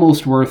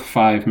 Almost worth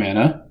 5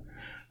 mana.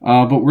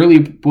 But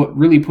what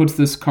really puts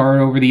this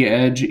card over the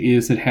edge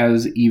is it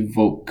has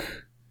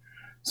Evoke.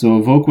 So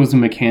Evoke was a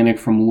mechanic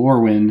from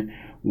Lorwyn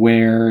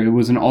where it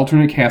was an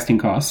alternate casting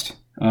cost.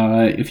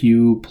 If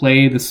you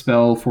play the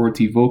spell for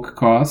its Evoke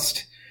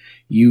cost,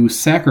 you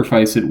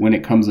sacrifice it when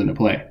it comes into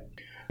play.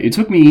 It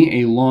took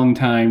me a long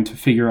time to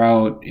figure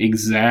out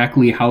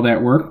exactly how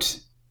that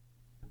worked,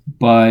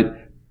 but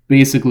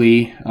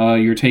basically,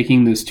 you're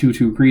taking this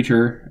 2/2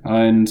 creature,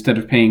 instead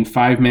of paying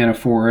 5 mana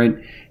for it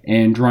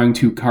and drawing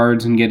 2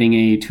 cards and getting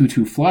a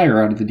 2/2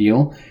 flyer out of the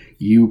deal,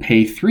 you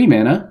pay 3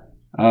 mana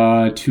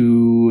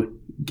to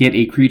get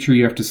a creature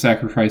you have to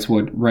sacrifice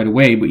right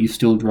away, but you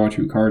still draw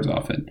 2 cards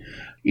off it.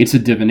 It's a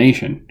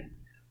divination,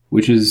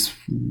 which was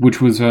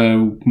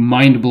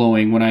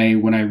mind-blowing when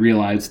I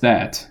realized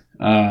that.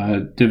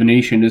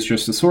 Divination is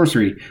just a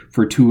sorcery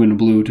for 2 and a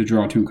blue to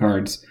draw 2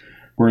 cards.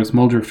 Whereas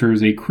Mulldrifter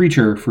is a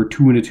creature for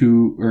 2 and a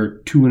 2,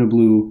 or 2 and a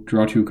blue,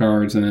 draw 2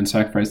 cards, and then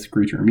sacrifice the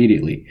creature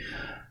immediately.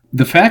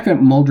 The fact that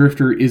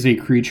Mulldrifter is a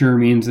creature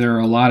means there are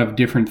a lot of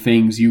different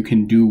things you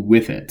can do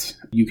with it.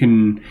 You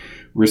can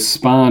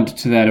respond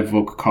to that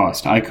evoke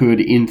cost. I could,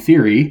 in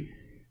theory,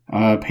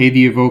 pay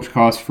the evoked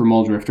cost for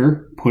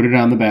Mulldrifter, put it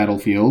on the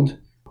battlefield.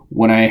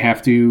 When I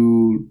have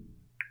to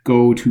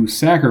go to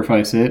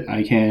sacrifice it,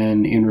 I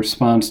can, in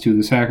response to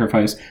the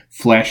sacrifice,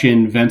 flash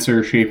in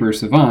Venser, Shaper,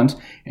 Savant,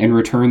 and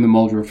return the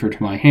Mulldrifter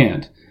to my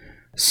hand,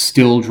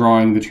 still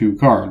drawing the 2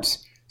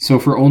 cards. So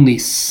for only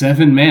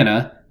 7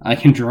 mana, I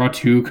can draw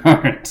 2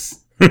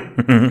 cards.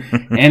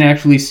 And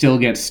actually still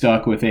get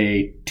stuck with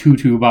a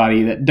 2/2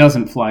 body that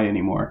doesn't fly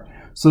anymore.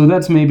 So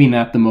that's maybe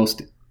not the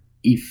most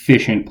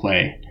efficient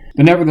play.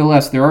 But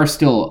nevertheless, there are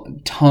still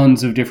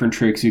tons of different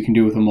tricks you can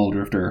do with a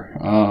Mulldrifter.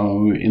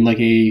 In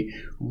like a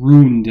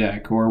rune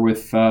deck, or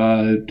with,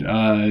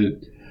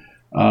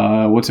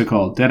 what's it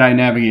called? Deadeye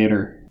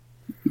Navigator.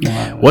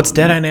 What's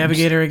Deadeye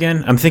Navigator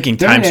again? I'm thinking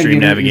Time Stream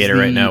Navigator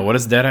right now. What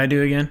does Deadeye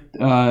do again?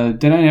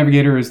 Deadeye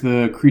Navigator is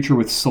the creature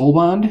with Soul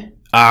Bond.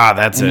 Ah,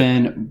 that's it.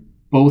 And then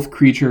both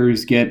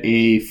creatures get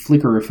a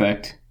flicker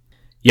effect.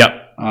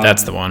 Yep,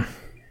 that's the one.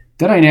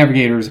 Deadeye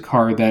Navigator is a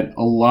card that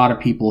a lot of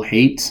people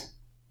hate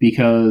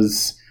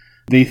because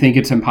they think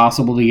it's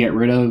impossible to get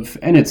rid of,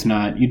 and it's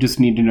not. You just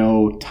need to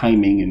know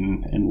timing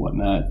and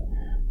whatnot.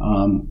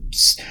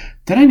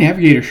 Deadeye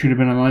Navigator should have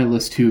been on my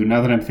list too,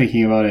 now that I'm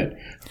thinking about it.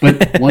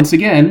 But once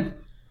again,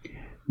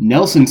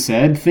 Nelson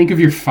said, think of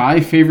your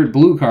 5 favorite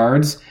blue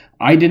cards.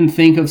 I didn't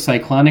think of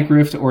Cyclonic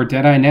Rift or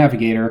Deadeye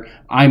Navigator.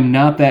 I'm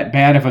not that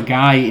bad of a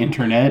guy,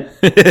 Internet.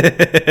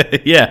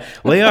 Yeah,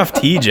 lay off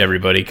Tej,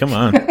 everybody. Come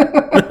on.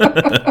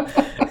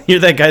 You're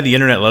that guy the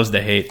Internet loves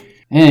to hate.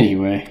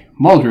 Anyway,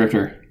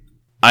 Mulldrifter.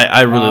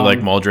 I really like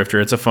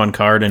Mulldrifter. It's a fun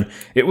card, and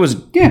it was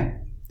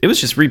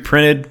just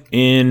reprinted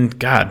in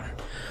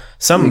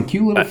some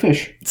cute little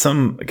fish.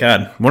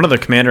 One of the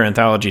Commander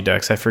Anthology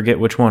decks. I forget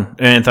which one.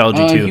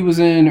 Anthology 2. He was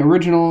in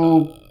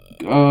original.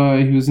 He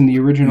was in the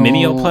original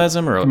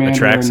Mimeoplasm or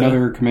Atraxa?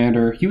 Another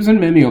commander. He was in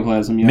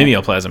Mimeoplasm, yeah.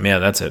 Mimeoplasm, yeah,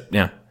 that's it.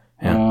 Yeah.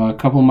 A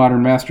couple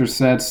Modern Masters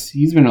sets.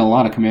 He's been in a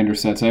lot of Commander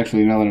sets,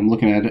 actually, now that I'm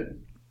looking at it.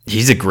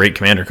 He's a great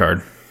Commander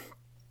card.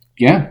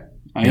 Yeah.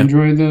 I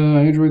enjoy the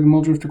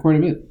Mulldrifter quite a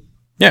bit.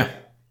 Yeah.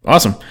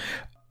 Awesome.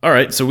 All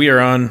right, so we are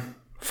on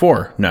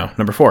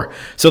number 4.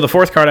 So the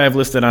 4th card I have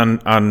listed on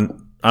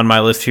my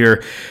list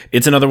here,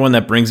 it's another one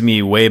that brings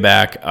me way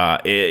back.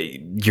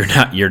 You're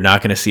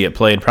not going to see it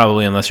played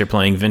probably unless you're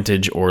playing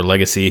Vintage or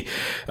Legacy.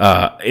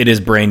 It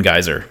is Brain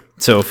Geyser.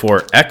 So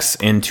for X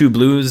and 2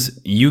 blues,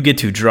 you get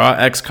to draw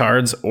X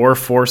cards or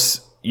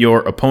force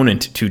your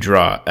opponent to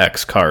draw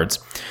X cards.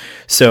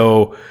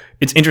 So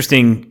it's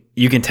interesting.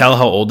 You can tell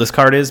how old this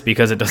card is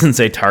because it doesn't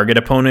say target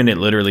opponent. It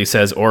literally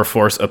says or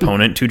force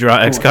opponent to draw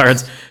X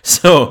cards.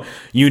 So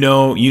you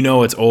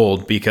know it's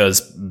old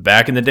because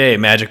back in the day,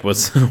 Magic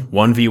was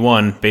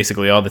 1v1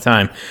 basically all the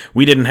time.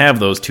 We didn't have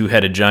those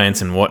 2-headed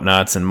giants and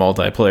whatnots and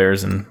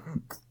multiplayers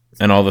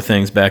and all the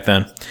things back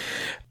then.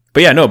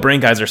 But yeah, no,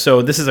 Brain Geyser.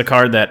 So this is a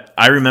card that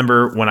I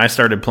remember when I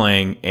started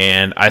playing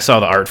and I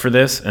saw the art for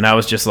this and I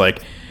was just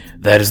like,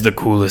 that is the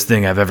coolest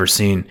thing I've ever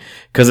seen.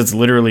 Because it's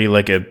literally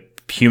like a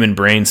human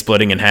brain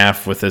splitting in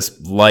half with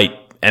this light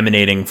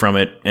emanating from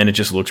it, and it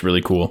just looks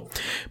really cool.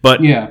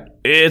 But yeah,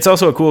 it's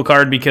also a cool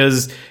card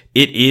because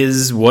it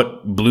is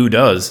what blue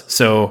does.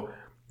 So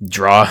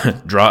draw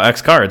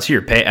X cards.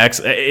 Here, pay X.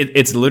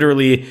 It's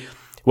literally,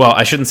 well,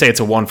 I shouldn't say it's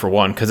a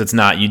 1-for-1 because it's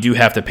not. You do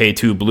have to pay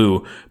 2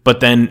 blue, but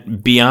then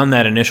beyond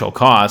that initial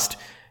cost,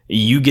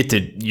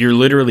 you're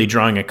literally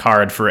drawing a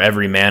card for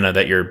every mana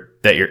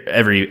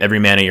every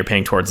mana you're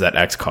paying towards that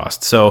X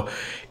cost. So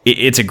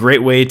it's a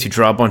great way to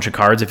draw a bunch of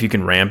cards if you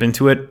can ramp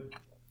into it.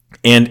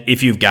 And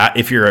if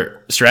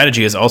your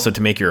strategy is also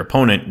to make your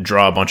opponent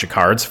draw a bunch of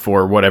cards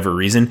for whatever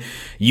reason,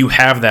 you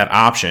have that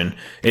option.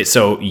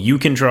 So you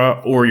can draw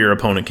or your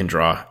opponent can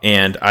draw.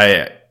 And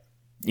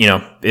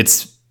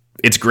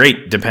it's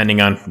great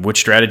depending on which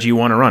strategy you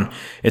want to run.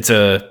 It's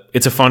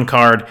a fun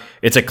card.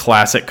 It's a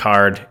classic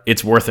card.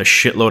 It's worth a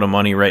shitload of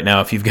money right now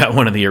if you've got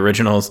one of the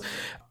originals,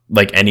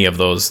 like any of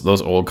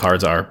those old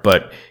cards are.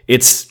 But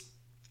it's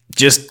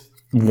just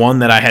one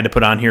that I had to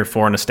put on here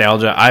for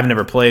nostalgia. I've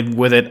never played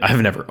with it. I've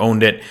never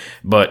owned it,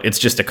 but it's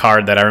just a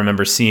card that I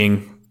remember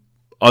seeing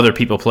other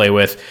people play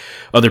with,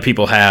 other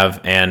people have,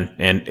 and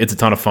it's a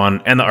ton of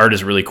fun. And the art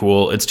is really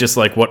cool. It's just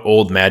like what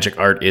old Magic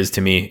art is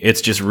to me.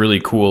 It's just really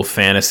cool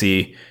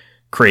fantasy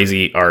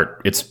crazy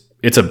art.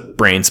 It's a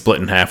brain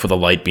split in half with a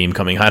light beam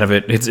coming out of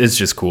it. It's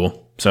just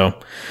cool. So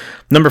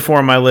number 4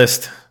 on my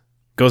list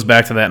goes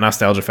back to that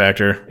nostalgia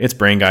factor. It's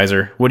Brain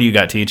Geyser. What do you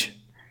got, Teach?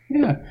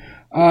 Yeah.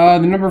 The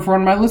number 4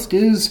 on my list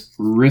is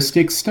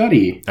Rhystic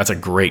Study. That's a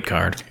great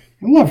card.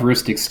 I love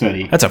Rhystic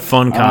Study. That's a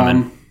fun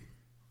common.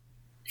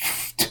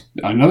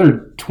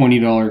 Another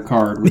 $20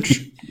 card,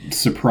 which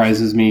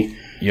surprises me.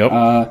 Yep.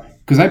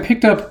 Because I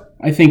picked up,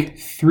 I think,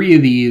 3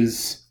 of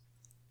these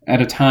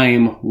at a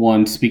time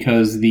once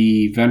because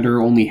the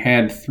vendor only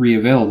had 3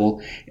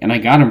 available, and I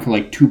got them for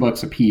like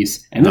 $2 a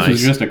piece. And this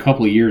was just a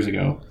couple of years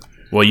ago.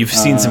 Well, you've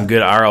seen some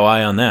good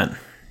ROI on that.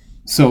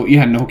 So,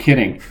 yeah, no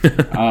kidding.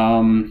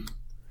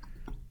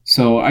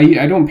 So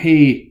I don't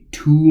pay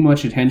too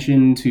much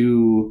attention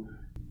to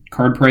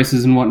card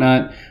prices and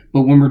whatnot,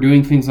 but when we're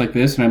doing things like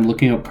this and I'm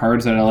looking up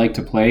cards that I like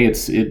to play,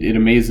 it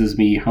amazes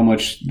me how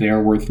much they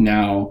are worth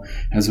now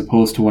as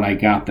opposed to when I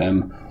got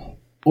them.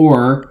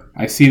 Or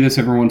I see this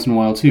every once in a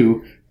while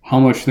too, how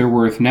much they're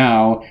worth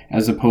now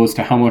as opposed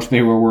to how much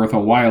they were worth a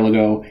while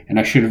ago, and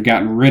I should have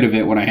gotten rid of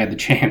it when I had the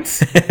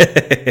chance.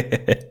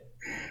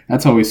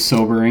 That's always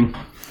sobering.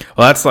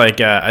 Well, that's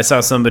like, I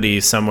saw somebody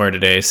somewhere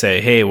today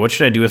say, hey, what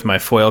should I do with my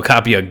foil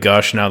copy of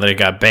Gush now that it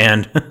got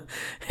banned?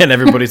 And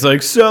everybody's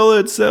like, sell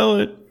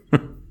it.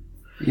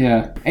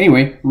 Yeah.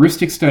 Anyway,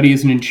 Rhystic Study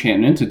is an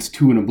enchantment. It's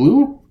 2 and a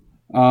blue.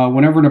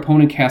 Whenever an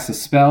opponent casts a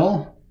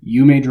spell,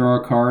 you may draw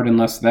a card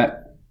unless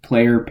that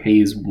player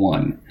pays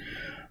 1.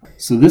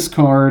 So this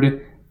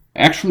card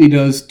actually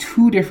does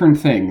 2 different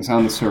things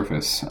on the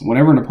surface.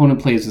 Whenever an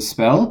opponent plays a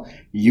spell,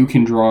 you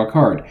can draw a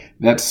card.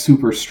 That's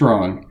super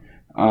strong.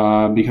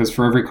 Because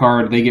for every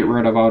card they get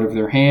rid of out of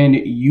their hand,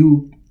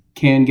 you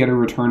can get a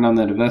return on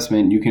that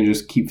investment. You can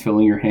just keep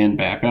filling your hand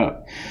back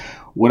up.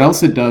 What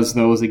else it does,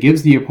 though, is it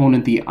gives the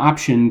opponent the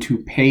option to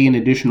pay an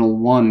additional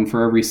 1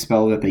 for every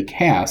spell that they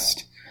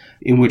cast,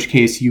 in which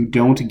case you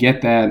don't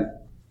get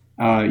that,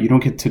 you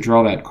don't get to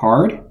draw that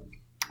card,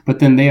 but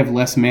then they have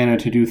less mana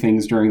to do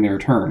things during their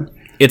turn.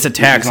 It's a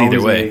tax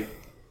either way.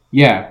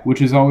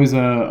 Which is always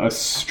a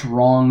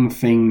strong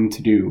thing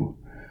to do.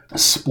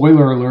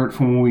 Spoiler alert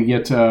for when we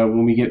get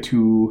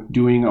to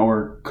doing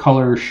our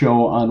color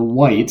show on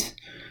white.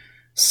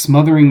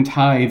 Smothering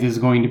Tithe is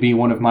going to be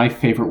one of my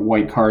favorite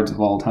white cards of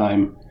all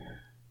time.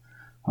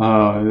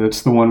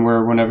 It's the one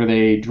where whenever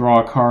they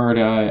draw a card,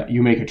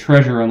 you make a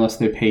treasure unless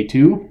they pay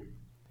 2.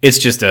 It's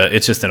just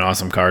an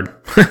awesome card.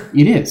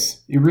 It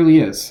is. It really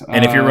is.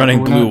 And if you're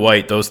running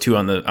blue-white, those 2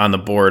 on the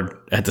board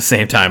at the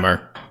same time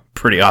are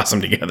pretty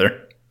awesome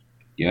together.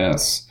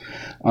 Yes.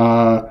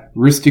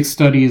 Rhystic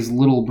Study's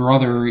little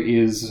brother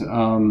is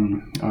what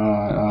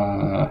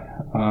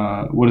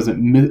is it?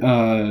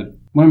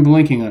 I'm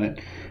blanking on it.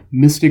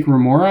 Mystic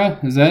Remora?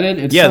 Is that it?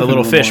 It's the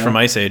little fish from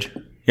Ice Age.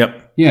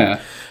 Yep. Yeah.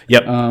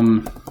 Yep.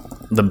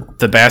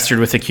 The bastard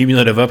with the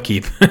cumulative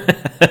upkeep.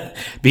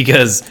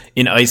 Because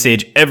in Ice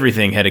Age,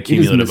 everything had a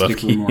cumulative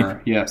upkeep.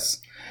 Remora, yes.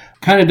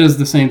 Kind of does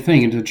the same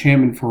thing. It's a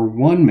enchantment for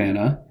 1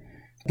 mana.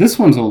 This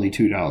one's only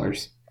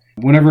 $2.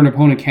 Whenever an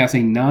opponent casts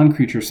a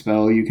non-creature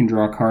spell, you can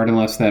draw a card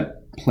unless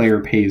that player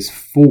pays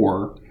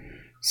 4.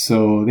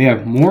 So they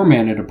have more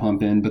mana to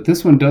pump in, but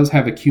this one does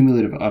have a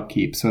cumulative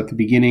upkeep. So at the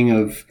beginning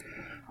of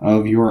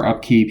your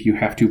upkeep, you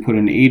have to put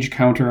an age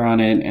counter on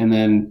it and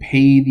then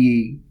pay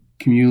the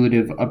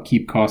cumulative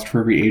upkeep cost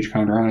for every age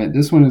counter on it.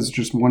 This one is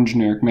just 1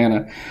 generic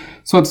mana.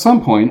 So at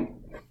some point,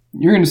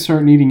 you're going to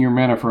start needing your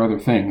mana for other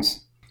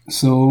things.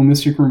 So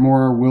Mystic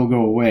Remora will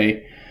go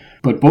away.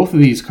 But both of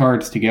these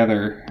cards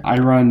together, I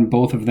run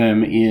both of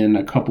them in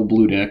a couple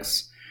blue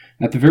decks.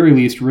 At the very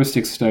least,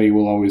 Rhystic Study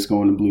will always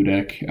go in a blue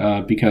deck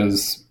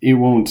because it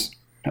won't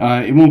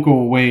go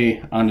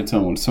away on its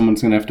own.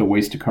 Someone's going to have to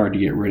waste a card to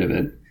get rid of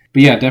it.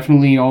 But yeah,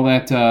 definitely all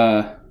that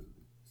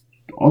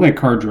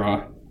card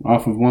draw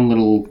off of one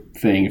little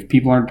thing. If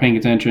people aren't paying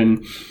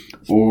attention,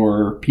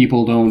 or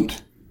people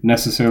don't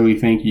necessarily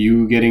think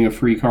you getting a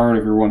free card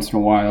every once in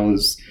a while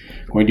is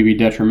going to be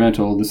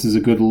detrimental, this is a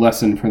good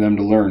lesson for them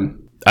to learn.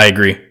 I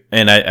agree.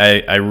 And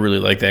I really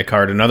like that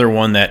card. Another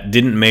one that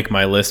didn't make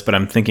my list, but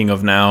I'm thinking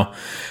of now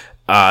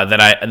that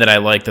I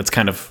like, that's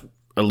kind of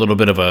a little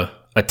bit of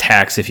a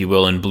tax, if you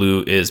will, in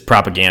blue is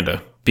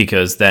Propaganda,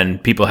 because then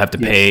people have to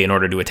pay in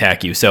order to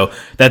attack you. So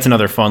that's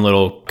another fun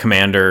little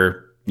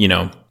commander,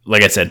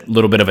 like I said, a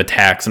little bit of a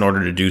tax in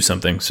order to do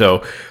something.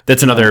 So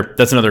that's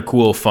another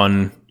cool,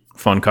 fun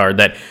card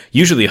that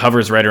usually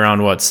hovers right around,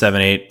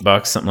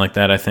 $7-8, something like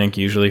that, I think,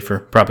 usually for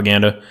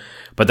Propaganda.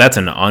 But that's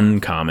an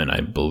uncommon,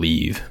 I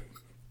believe.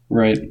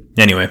 Right.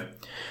 Anyway,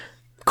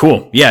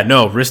 cool. Yeah,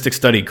 no, Rhystic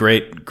Study,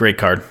 great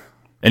card.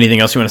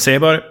 Anything else you want to say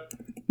about it?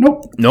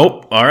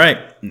 Nope. All right.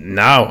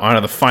 Now, on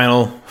to the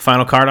final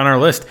card on our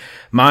list.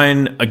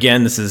 Mine,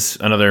 again, this is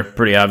another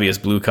pretty obvious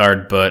blue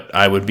card, but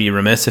I would be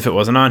remiss if it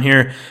wasn't on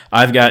here.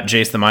 I've got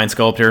Jace the Mind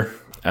Sculptor,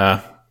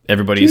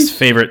 everybody's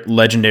favorite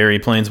legendary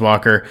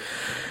planeswalker.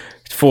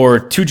 For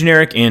 2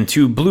 generic and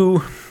 2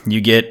 blue, you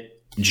get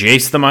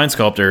Jace the Mind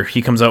Sculptor.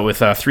 He comes out with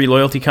 3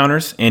 loyalty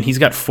counters, and he's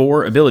got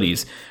 4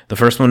 abilities. The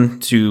first one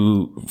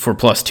for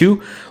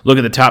 +2, look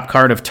at the top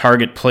card of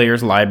target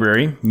player's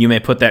library. You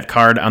may put that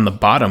card on the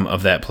bottom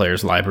of that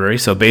player's library.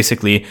 So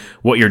basically,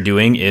 what you're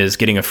doing is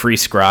getting a free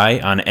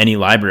scry on any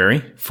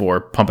library for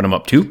pumping them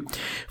up 2.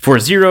 For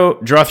 0,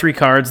 draw 3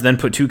 cards, then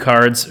put 2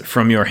 cards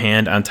from your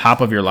hand on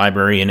top of your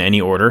library in any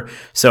order.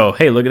 So,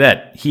 hey, look at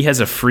that. He has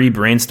a free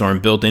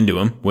Brainstorm built into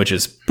him, which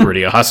is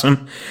pretty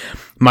awesome.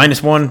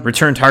 -1,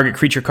 return target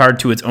creature card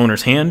to its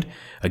owner's hand.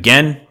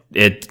 Again,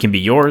 it can be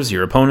yours,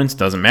 your opponent's,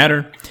 doesn't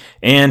matter.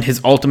 And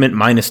his ultimate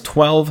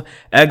 -12,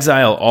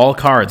 exile all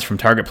cards from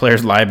target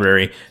player's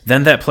library.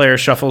 Then that player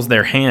shuffles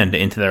their hand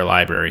into their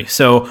library.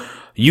 So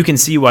you can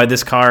see why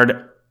this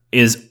card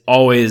is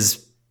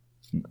always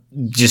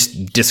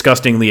just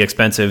disgustingly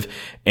expensive.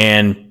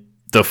 And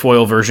the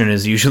foil version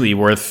is usually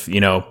worth,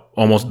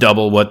 almost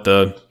double what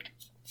the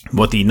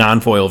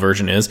non-foil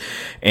version is.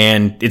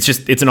 And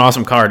it's an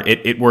awesome card.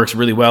 It works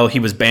really well. He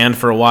was banned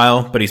for a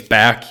while, but he's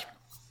back.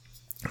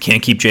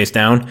 Can't keep Jace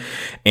down.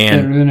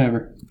 And better than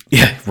ever.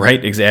 Yeah,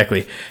 right,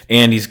 exactly.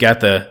 And he's got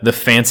the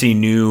fancy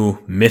new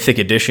Mythic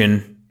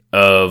edition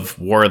of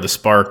War of the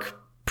Spark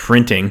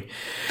printing.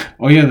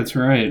 Oh yeah, that's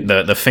right.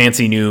 The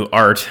fancy new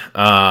art.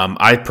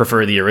 I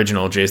prefer the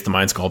original Jace the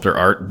Mind Sculptor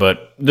art,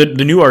 but the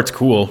new art's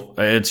cool.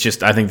 It's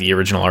just, I think the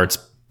original art's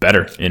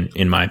better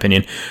in my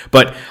opinion.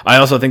 But I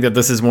also think that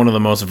this is one of the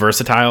most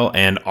versatile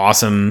and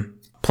awesome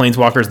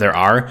planeswalkers there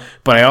are.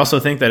 But I also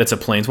think that it's a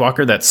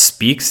planeswalker that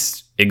speaks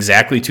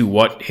exactly to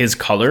what his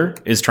color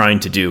is trying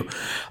to do.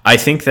 I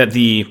think that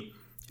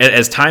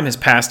as time has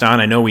passed on,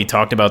 I know we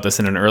talked about this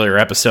in an earlier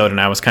episode, and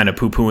I was kind of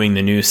poo-pooing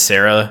the new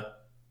Sarah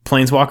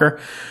planeswalker,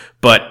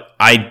 but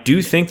I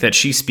do think that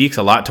she speaks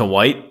a lot to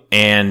white.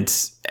 And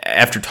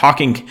after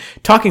talking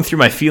through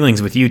my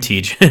feelings with you,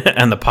 Tej,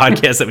 on the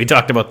podcast that we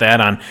talked about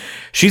that on,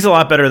 she's a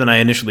lot better than I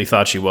initially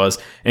thought she was,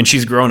 and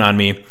she's grown on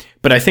me.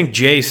 But I think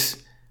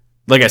Jace,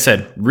 like I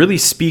said, really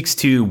speaks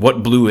to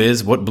what blue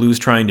is, what blue's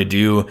trying to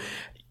do.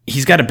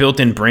 He's got a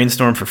built-in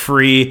Brainstorm for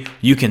free.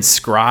 You can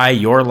scry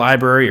your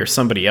library or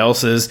somebody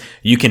else's.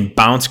 You can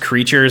bounce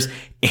creatures,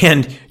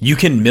 and you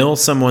can mill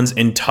someone's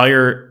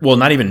entire, well,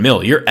 not even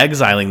mill. You're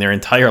exiling their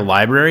entire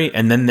library,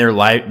 and then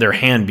their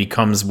hand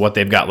becomes what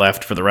they've got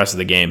left for the rest of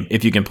the game,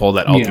 if you can pull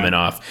that ultimate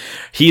off.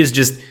 He is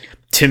just,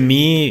 to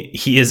me,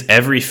 he is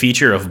every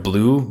feature of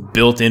blue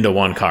built into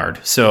one card.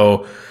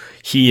 So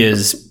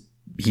it's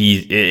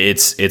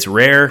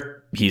rare.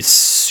 He's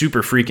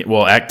super freaking,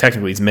 well,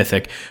 technically he's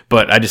mythic,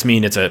 but I just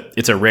mean it's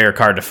a rare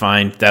card to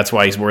find. That's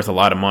why he's worth a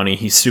lot of money.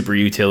 He's super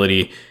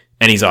utility,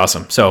 and he's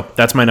awesome. So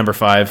that's my number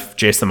 5,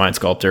 Jace the Mind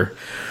Sculptor.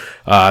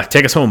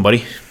 Take us home,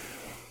 buddy.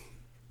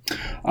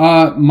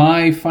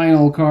 My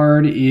final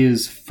card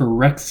is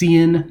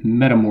Phyrexian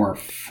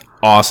Metamorph.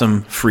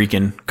 Awesome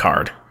freaking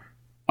card.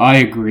 I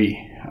agree.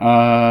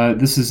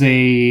 This is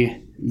a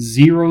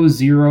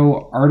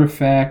 0/0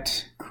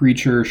 artifact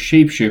creature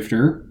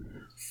shapeshifter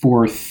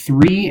for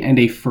 3 and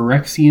a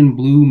Phyrexian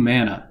blue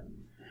mana.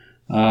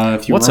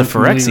 What's a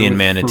Phyrexian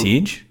mana,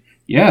 Tej?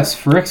 Yes,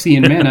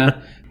 Phyrexian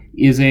mana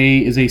is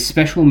a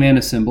special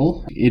mana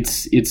symbol.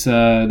 It's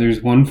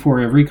there's one for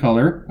every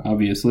color,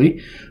 obviously.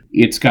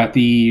 It's got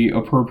the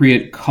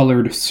appropriate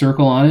colored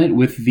circle on it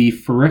with the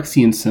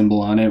Phyrexian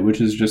symbol on it,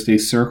 which is just a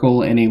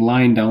circle and a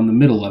line down the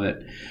middle of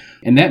it.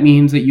 And that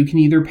means that you can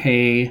either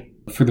pay,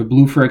 for the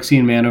blue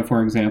Phyrexian mana,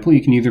 for example,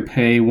 you can either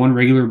pay 1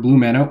 regular blue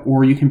mana,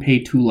 or you can pay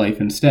 2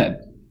 life instead.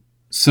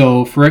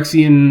 So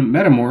Phyrexian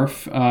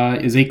Metamorph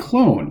is a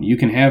clone. You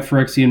can have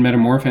Phyrexian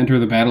Metamorph enter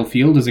the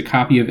battlefield as a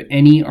copy of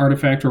any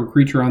artifact or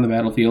creature on the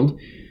battlefield,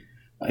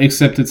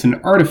 except it's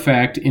an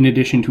artifact in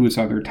addition to its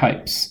other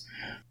types.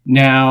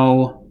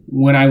 Now,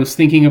 when I was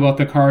thinking about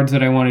the cards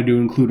that I wanted to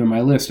include on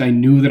my list, I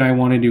knew that I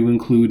wanted to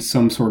include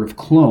some sort of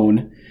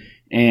clone,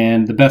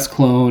 and the best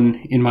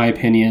clone, in my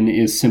opinion,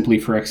 is simply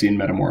Phyrexian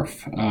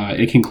Metamorph.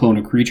 It can clone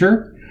a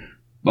creature,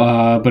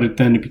 but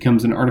then it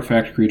becomes an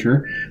artifact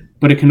creature.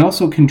 But it can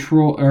also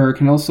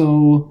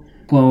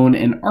clone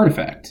an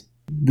artifact.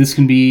 This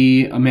can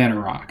be a mana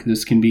rock.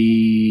 This can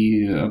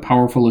be a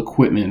powerful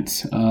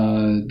equipment.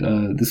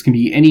 This can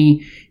be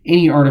any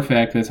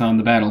artifact that's on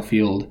the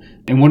battlefield.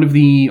 And one of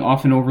the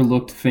often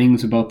overlooked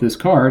things about this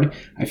card,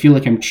 I feel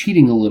like I'm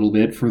cheating a little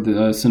bit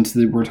since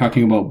we're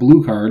talking about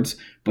blue cards,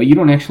 but you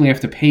don't actually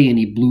have to pay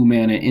any blue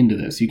mana into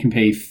this. You can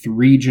pay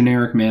 3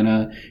 generic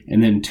mana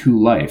and then 2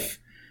 life.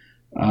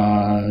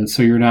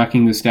 So you're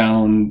knocking this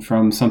down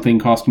from something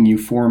costing you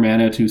 4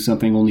 mana to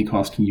something only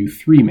costing you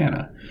 3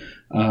 mana.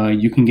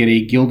 You can get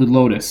a Gilded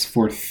Lotus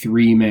for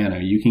 3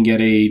 mana. You can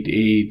get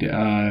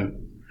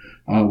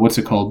what's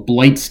it called?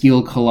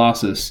 Blightsteel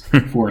Colossus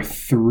for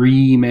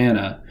 3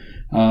 mana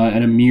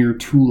and a mere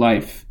 2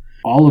 life.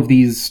 All of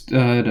these,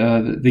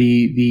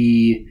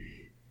 the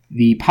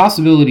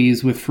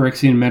possibilities with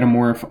Phyrexian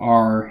Metamorph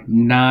are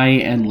nigh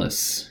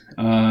endless.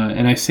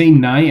 And I say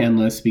nigh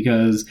endless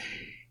because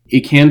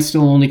it can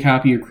still only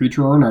copy a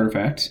creature or an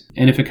artifact.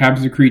 And if it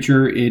copies a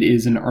creature, it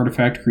is an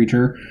artifact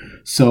creature.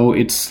 So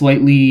it's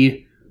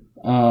slightly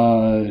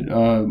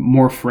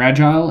more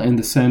fragile in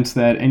the sense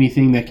that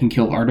anything that can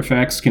kill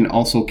artifacts can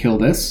also kill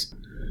this.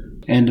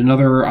 And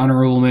another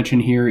honorable mention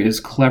here is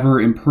Clever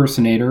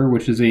Impersonator,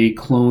 which is a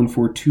clone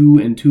for 2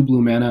 and 2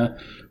 blue mana,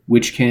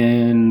 which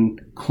can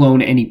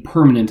clone any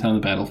permanent on the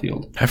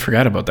battlefield. I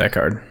forgot about that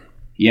card.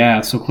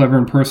 Yeah, so Clever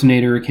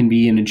Impersonator can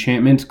be an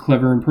enchantment.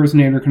 Clever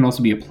Impersonator can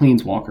also be a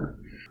planeswalker.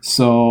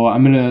 So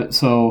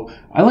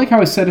I like how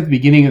I said at the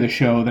beginning of the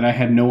show that I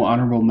had no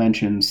honorable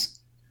mentions.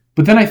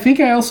 But then I think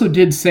I also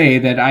did say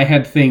that I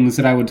had things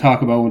that I would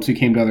talk about once we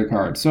came to other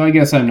cards. So I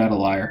guess I'm not a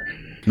liar.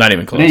 Not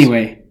even close. But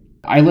anyway,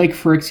 I like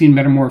Phyrexian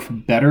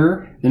Metamorph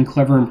better than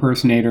Clever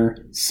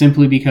Impersonator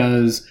simply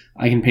because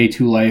I can pay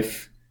 2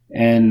 life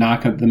and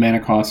knock up the mana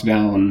cost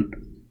down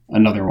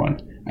another one.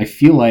 I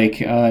feel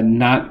like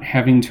not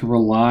having to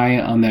rely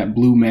on that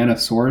blue mana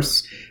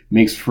source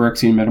makes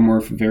Phyrexian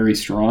Metamorph very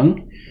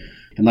strong.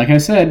 And like I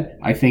said,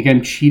 I think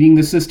I'm cheating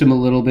the system a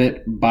little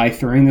bit by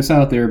throwing this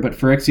out there, but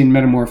Phyrexian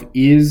Metamorph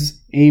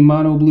is a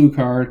mono blue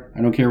card.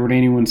 I don't care what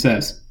anyone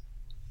says.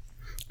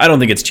 I don't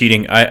think it's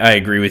cheating. I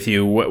agree with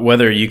you.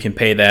 Whether you can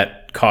pay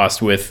that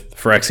cost with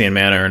Phyrexian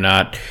mana or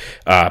not,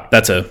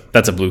 that's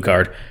a blue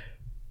card.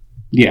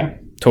 Yeah.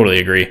 Totally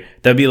agree.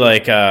 That'd be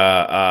like,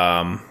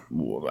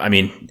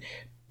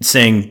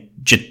 saying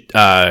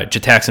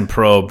Gitaxian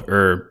Probe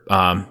or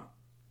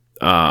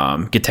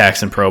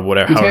Gitaxian Probe,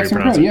 whatever, however you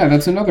pronounce it. Yeah,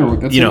 that's another.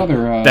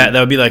 That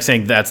would be like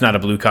saying that's not a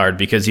blue card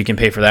because you can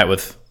pay for that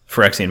with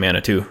Phyrexian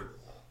mana too.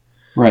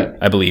 Right.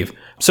 I believe.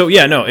 So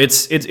yeah, no,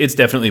 it's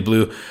definitely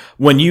blue.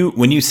 When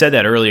you said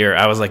that earlier,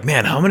 I was like,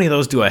 man, how many of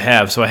those do I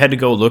have? So I had to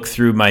go look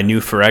through my new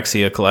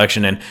Phyrexia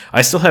collection, and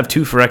I still have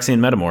 2 Phyrexian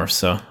Metamorphs.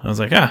 So I was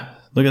like,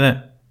 look at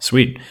that,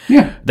 sweet.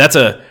 Yeah, that's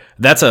a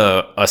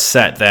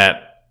set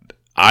that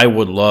I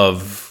would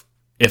love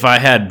if I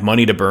had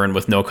money to burn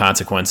with no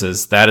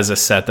consequences. That is a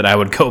set that I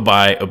would go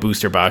buy a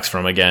booster box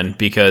from again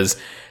because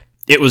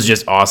it was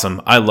just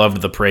awesome. I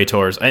loved the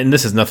Praetors, and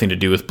this has nothing to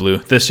do with blue.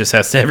 This just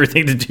has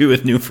everything to do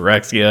with new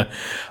Phyrexia.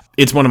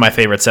 It's one of my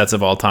favorite sets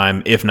of all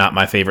time, if not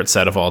my favorite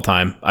set of all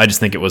time. I just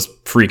think it was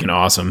freaking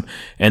awesome,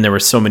 and there were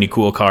so many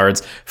cool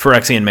cards.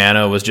 Phyrexian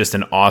Mana was just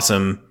an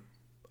awesome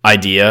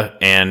idea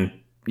and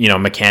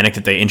mechanic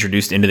that they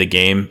introduced into the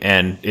game,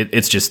 and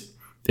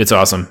it's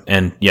awesome.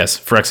 And yes,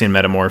 Phyrexian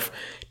Metamorph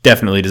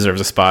definitely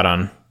deserves a spot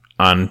on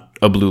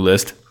a blue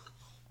list.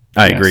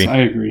 I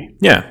agree.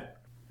 Yeah.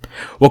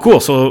 Well, cool.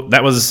 So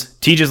that was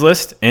Tej's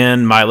list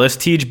and my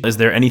list. Tej, is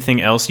there anything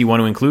else you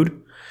want to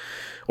include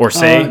or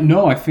say?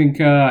 No, I think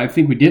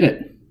we did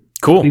it.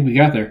 Cool. I think we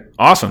got there.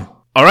 Awesome.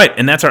 All right,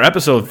 and that's our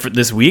episode for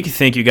this week.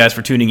 Thank you guys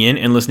for tuning in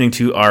and listening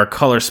to our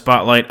color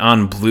spotlight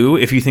on blue.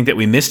 If you think that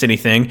we missed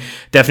anything,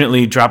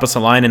 definitely drop us a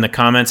line in the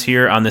comments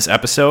here on this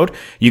episode.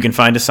 You can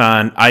find us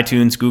on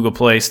iTunes, Google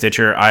Play,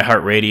 Stitcher,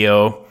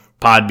 iHeartRadio,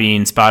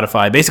 Podbean,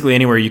 Spotify, basically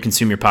anywhere you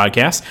consume your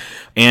podcast.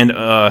 And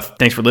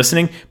thanks for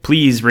listening.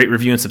 Please rate,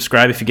 review, and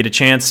subscribe if you get a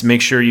chance.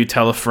 Make sure you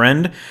tell a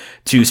friend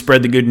to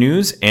spread the good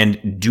news,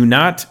 and do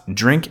not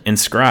drink and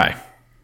scry.